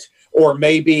weight, or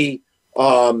maybe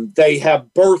they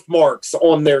have birthmarks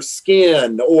on their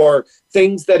skin or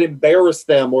things that embarrass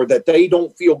them or that they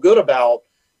don't feel good about.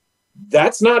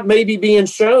 That's not maybe being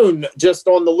shown just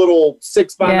on the little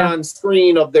 6x9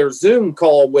 screen of their Zoom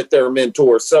call with their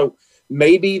mentor. So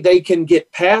maybe they can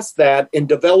get past that and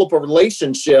develop a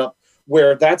relationship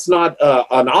where that's not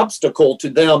an obstacle to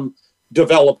them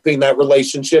developing that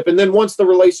relationship. And then once the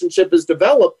relationship is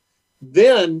developed,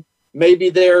 then maybe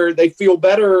they feel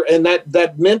better, and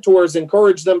that mentors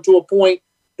encourage them to a point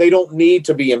they don't need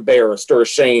to be embarrassed or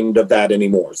ashamed of that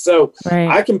anymore. So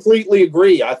I completely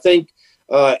agree. I think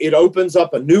it opens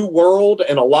up a new world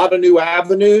and a lot of new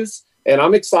avenues, and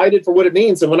I'm excited for what it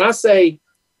means. And when I say,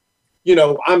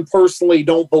 I'm personally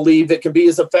don't believe it can be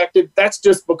as effective, that's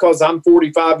just because I'm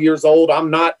 45 years old. I'm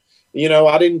not,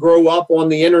 I didn't grow up on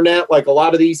the internet like a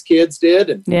lot of these kids did.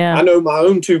 And I know my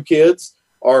own 2 kids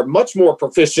are much more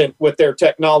proficient with their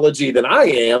technology than I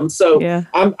am. So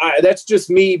that's just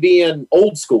me being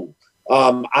old school.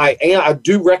 I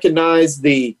do recognize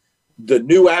the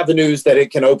new avenues that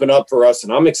it can open up for us,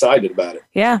 and I'm excited about it.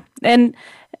 Yeah. And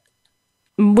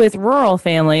with rural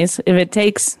families, if it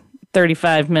takes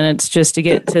 35 minutes just to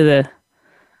get to the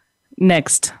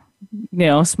next,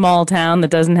 small town that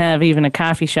doesn't have even a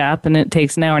coffee shop, and it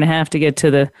takes an hour and a half to get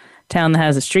to the town that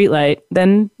has a streetlight,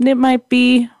 then it might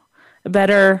be a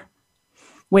better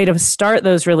way to start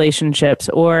those relationships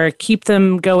or keep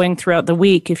them going throughout the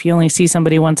week. If you only see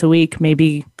somebody once a week,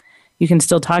 maybe you can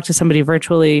still talk to somebody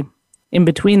virtually in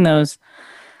between those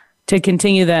to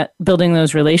continue that, building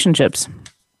those relationships.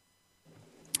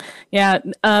 Yeah.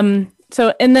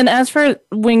 So, and then as for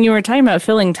when you were talking about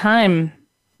filling time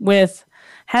with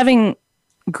having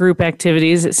group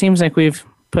activities, it seems like we've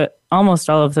put almost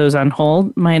all of those on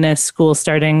hold, minus school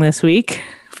starting this week,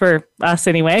 for us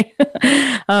anyway.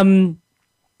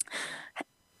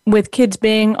 With kids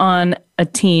being on a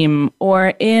team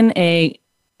or in a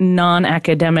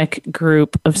non-academic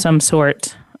group of some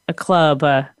sort, a club,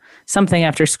 something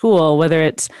after school, whether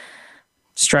it's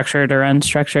structured or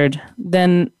unstructured,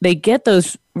 then they get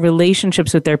those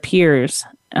relationships with their peers.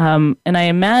 And I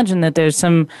imagine that there's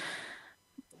some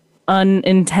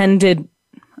unintended,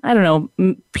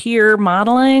 peer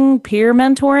modeling, peer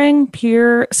mentoring,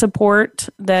 peer support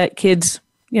that kids,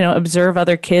 observe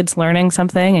other kids learning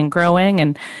something and growing,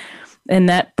 and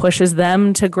that pushes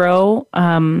them to grow.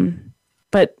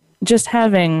 But just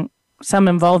having some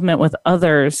involvement with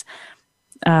others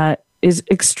is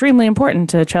extremely important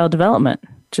to child development.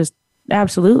 Just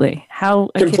absolutely. How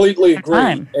completely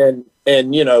agree. And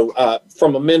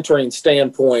from a mentoring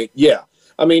standpoint, yeah.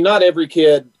 I mean, not every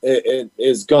kid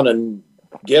is going to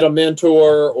get a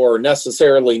mentor or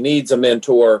necessarily needs a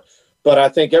mentor, but I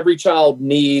think every child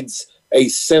needs a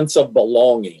sense of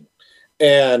belonging.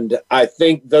 And I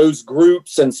think those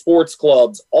groups and sports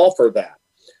clubs offer that.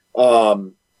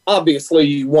 Obviously,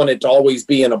 you want it to always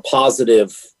be in a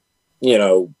positive,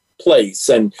 place.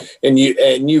 And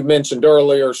you mentioned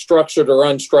earlier, structured or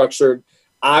unstructured.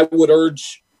 I would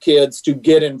urge kids to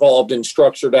get involved in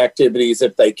structured activities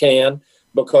if they can,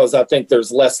 because I think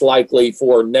there's less likely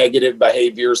for negative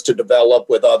behaviors to develop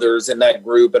with others in that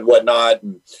group and whatnot,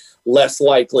 and less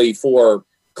likely for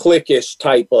cliquish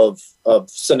type of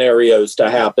scenarios to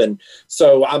happen.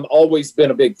 So I'm always been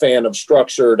a big fan of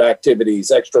structured activities,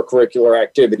 extracurricular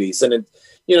activities. And,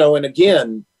 and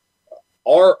again,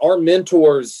 our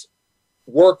mentors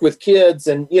work with kids,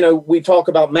 and, we talk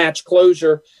about match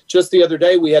closure. Just the other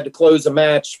day, we had to close a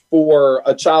match for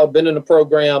a child been in a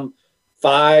program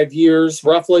 5 years,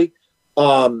 roughly.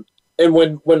 And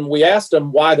when we asked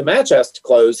him why the match has to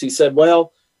close, he said,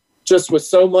 well, just with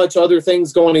so much other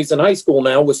things going, he's in high school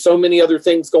now, with so many other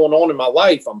things going on in my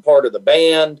life. I'm part of the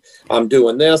band. I'm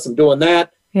doing this, I'm doing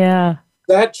that. Yeah.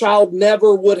 That child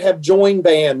never would have joined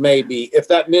band maybe if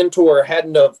that mentor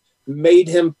hadn't have made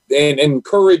him and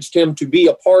encouraged him to be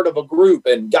a part of a group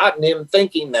and gotten him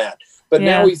thinking that. But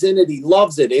now he's in it. He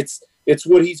loves it. It's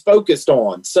what he's focused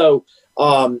on. So,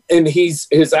 and his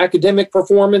academic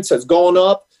performance has gone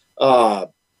up.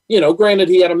 Granted,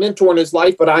 he had a mentor in his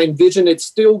life, but I envision it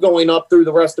still going up through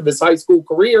the rest of his high school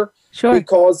career. Sure.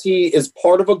 Because he is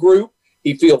part of a group.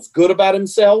 He feels good about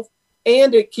himself,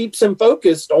 and it keeps him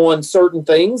focused on certain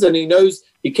things. And he knows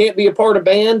he can't be a part of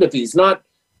band if he's not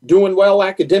doing well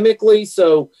academically.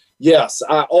 So, yes,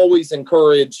 I always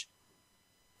encourage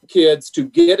kids to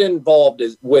get involved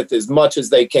with as much as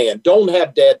they can. Don't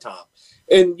have dead time.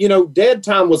 And, dead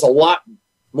time was a lot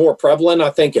more prevalent,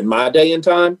 I think, in my day and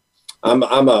time. I'm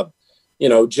a,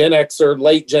 Gen Xer,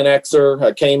 late Gen Xer.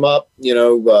 I came up,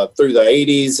 through the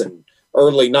 80s and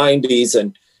early 90s.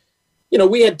 And,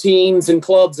 we had teams and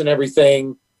clubs and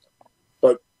everything.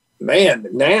 But, man,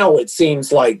 now it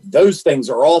seems like those things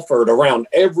are offered around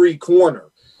every corner.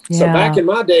 Yeah. So back in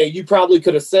my day, you probably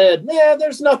could have said,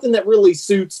 there's nothing that really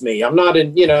suits me. I'm not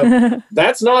in,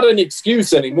 that's not an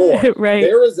excuse anymore. Right.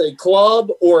 There is a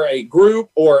club or a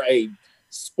group or an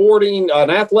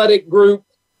athletic group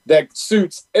that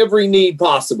suits every need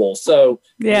possible. So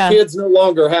the kids no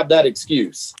longer have that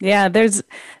excuse. Yeah, there's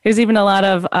even a lot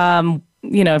of,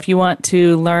 if you want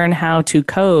to learn how to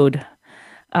code,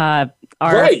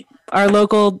 our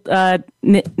local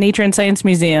Nature and Science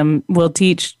Museum will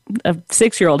teach a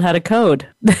 6-year-old how to code.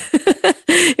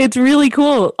 It's really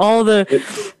cool. All the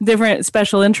different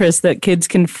special interests that kids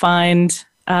can find.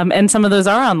 And some of those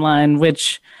are online,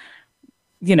 which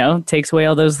takes away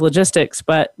all those logistics,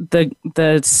 but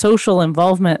the social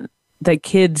involvement that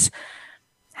kids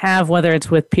have, whether it's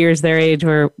with peers their age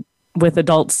or with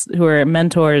adults who are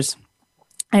mentors.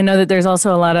 I know that there's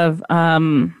also a lot of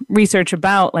research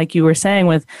about, like you were saying,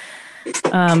 with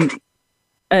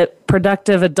a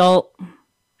productive adult,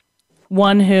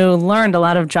 one who learned a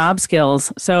lot of job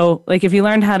skills. So like if you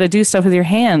learned how to do stuff with your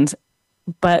hands,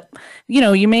 but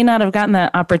you may not have gotten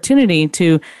that opportunity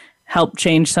to help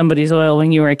change somebody's oil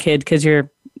when you were a kid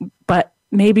but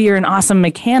maybe you're an awesome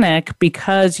mechanic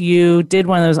because you did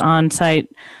one of those on-site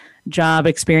job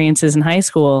experiences in high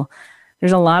school.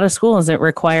 There's a lot of schools that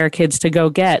require kids to go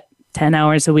get 10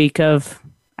 hours a week of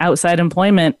outside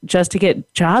employment just to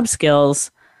get job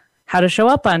skills, how to show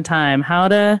up on time, how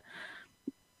to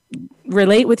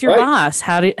relate with your boss,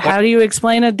 how do you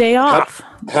explain a day off,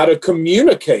 how to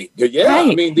communicate.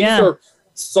 I mean, these are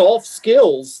soft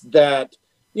skills that,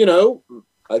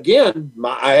 again,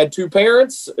 I had two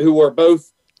parents who were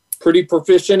both pretty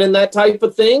proficient in that type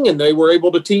of thing, and they were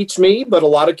able to teach me, but a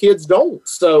lot of kids don't.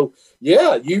 So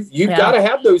yeah, you've got to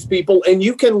have those people, and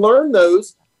you can learn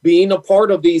those being a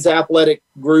part of these athletic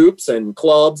groups and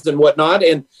clubs and whatnot.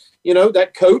 And,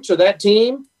 that coach of that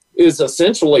team is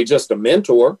essentially just a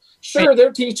mentor. Sure,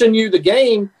 they're teaching you the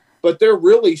game, but they're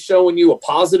really showing you a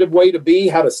positive way to be,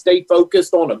 how to stay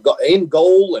focused on an end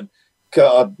goal and,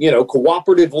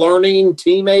 cooperative learning,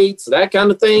 teammates, that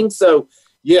kind of thing. So,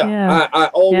 I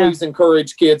always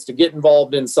encourage kids to get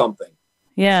involved in something.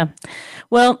 Yeah.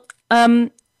 Well,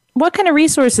 what kind of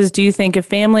resources do you think, if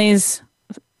families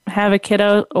have a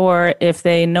kiddo or if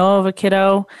they know of a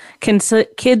kiddo, can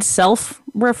kids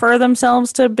self-refer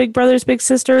themselves to Big Brothers Big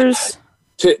Sisters?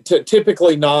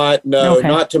 Typically not. No,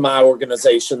 not to my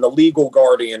organization. The legal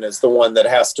guardian is the one that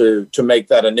has to make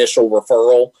that initial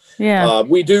referral. Yeah.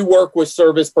 We do work with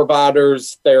service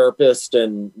providers, therapists,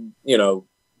 and,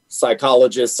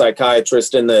 psychologists,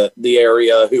 psychiatrists in the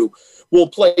area who will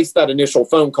place that initial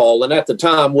phone call. And at the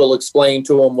time, we'll explain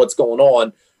to them what's going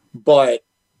on. But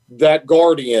that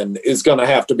guardian is going to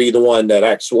have to be the one that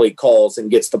actually calls and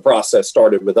gets the process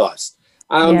started with us.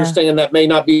 I understand that may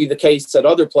not be the case at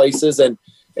other places. And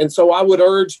so I would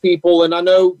urge people, and I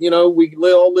know, we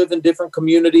all live in different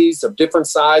communities of different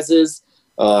sizes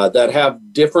that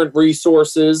have different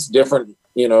resources, different,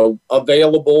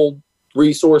 available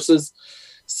resources.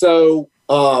 So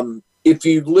if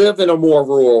you live in a more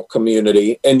rural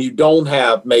community and you don't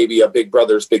have maybe a Big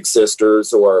Brothers Big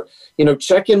Sisters, or,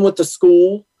 check in with the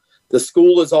school. The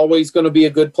school is always going to be a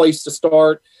good place to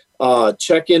start.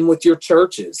 Check in with your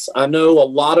churches. I know a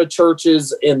lot of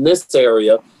churches in this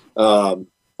area,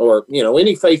 or,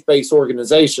 any faith-based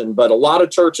organization, but a lot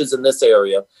of churches in this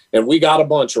area, and we got a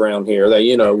bunch around here.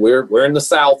 They, we're in the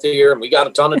South here, and we got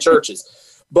a ton of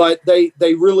churches, but they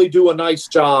really do a nice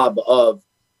job of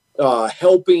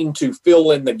helping to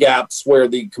fill in the gaps where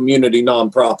the community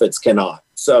nonprofits cannot.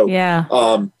 So,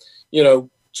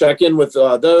 check in with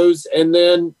those. And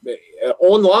then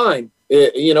online,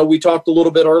 we talked a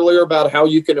little bit earlier about how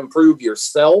you can improve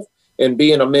yourself and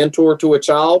being a mentor to a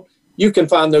child. You can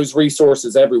find those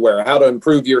resources everywhere, how to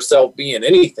improve yourself being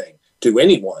anything to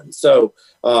anyone. So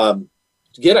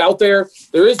get out there.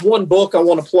 There is one book I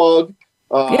want to plug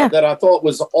that I thought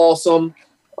was awesome.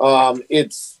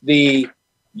 It's the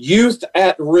Youth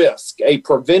at Risk, a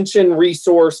prevention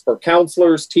resource for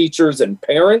counselors, teachers, and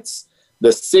parents, the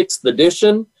 6th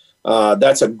edition.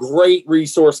 That's a great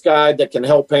resource guide that can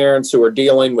help parents who are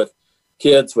dealing with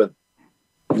kids with,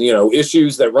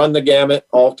 issues that run the gamut,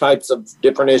 all types of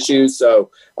different issues.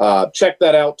 So check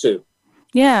that out too.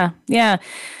 Yeah. Yeah.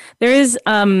 There is,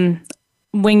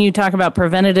 when you talk about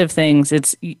preventative things,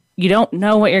 it's, you don't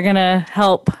know what you're going to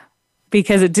help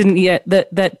because it didn't yet,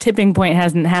 that tipping point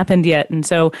hasn't happened yet. And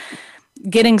so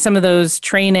getting some of those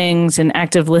trainings and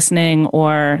active listening,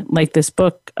 or like this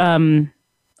book,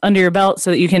 under your belt,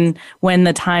 so that you can, when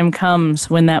the time comes,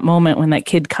 when that moment, when that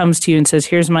kid comes to you and says,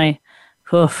 here's my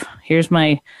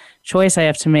choice I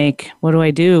have to make. What do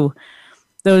I do?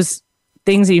 Those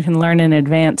things that you can learn in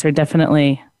advance are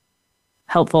definitely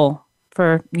helpful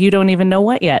for you don't even know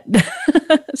what yet.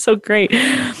 So great.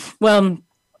 Well,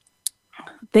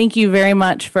 thank you very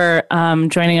much for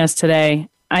joining us today.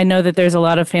 I know that there's a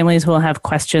lot of families who will have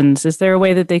questions. Is there a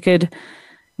way that they could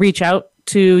reach out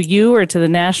to you or to the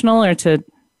National or to...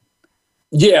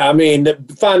 Yeah, I mean,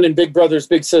 finding Big Brothers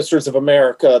Big Sisters of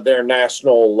America, their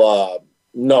national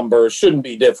number shouldn't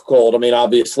be difficult. I mean,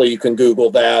 obviously, you can Google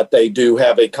that. They do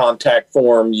have a contact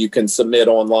form you can submit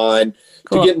online.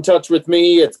 Cool. To get in touch with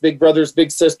me, it's Big Brothers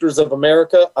Big Sisters of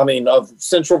America, of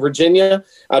Central Virginia.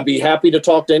 I'd be happy to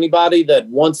talk to anybody that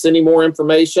wants any more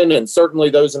information, and certainly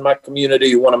those in my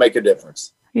community who want to make a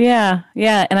difference. Yeah,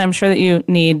 and I'm sure that you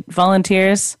need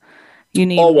volunteers. You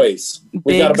need always.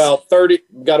 We got about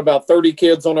 30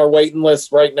 kids on our waiting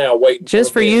list right now, waiting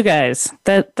just for you guys.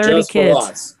 That 30 just kids.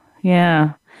 For us.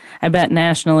 Yeah, I bet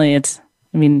nationally it's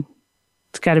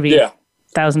got to be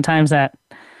 1,000 times that.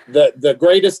 The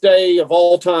greatest day of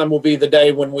all time will be the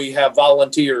day when we have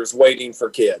volunteers waiting for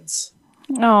kids.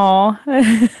 Oh,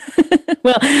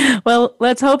 well,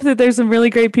 let's hope that there's some really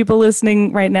great people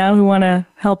listening right now who want to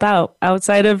help out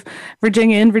outside of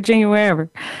Virginia, in Virginia, wherever.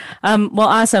 Well,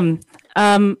 awesome.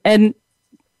 And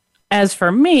as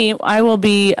for me, I will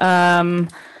be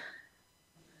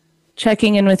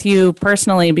checking in with you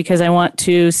personally because I want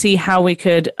to see how we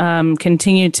could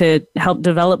continue to help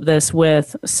develop this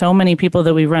with so many people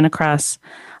that we run across.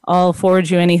 I'll forward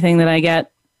you anything that I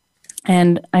get,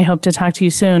 and I hope to talk to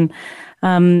you soon.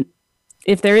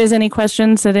 If there is any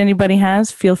questions that anybody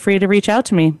has, feel free to reach out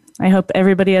to me. I hope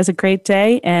everybody has a great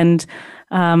day, and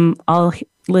I'll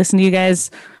listen to you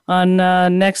guys On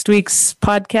next week's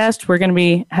podcast, we're going to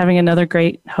be having another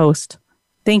great host.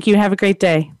 Thank you. Have a great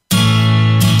day.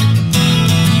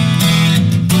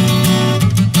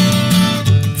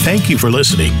 Thank you for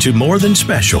listening to More Than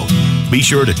Special. Be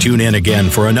sure to tune in again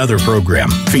for another program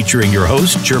featuring your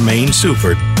host, Jermaine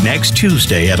Sufert, next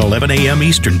Tuesday at 11 a.m.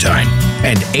 Eastern Time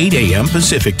and 8 a.m.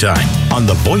 Pacific Time on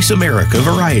the Voice America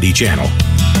Variety Channel.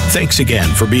 Thanks again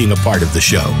for being a part of the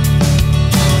show.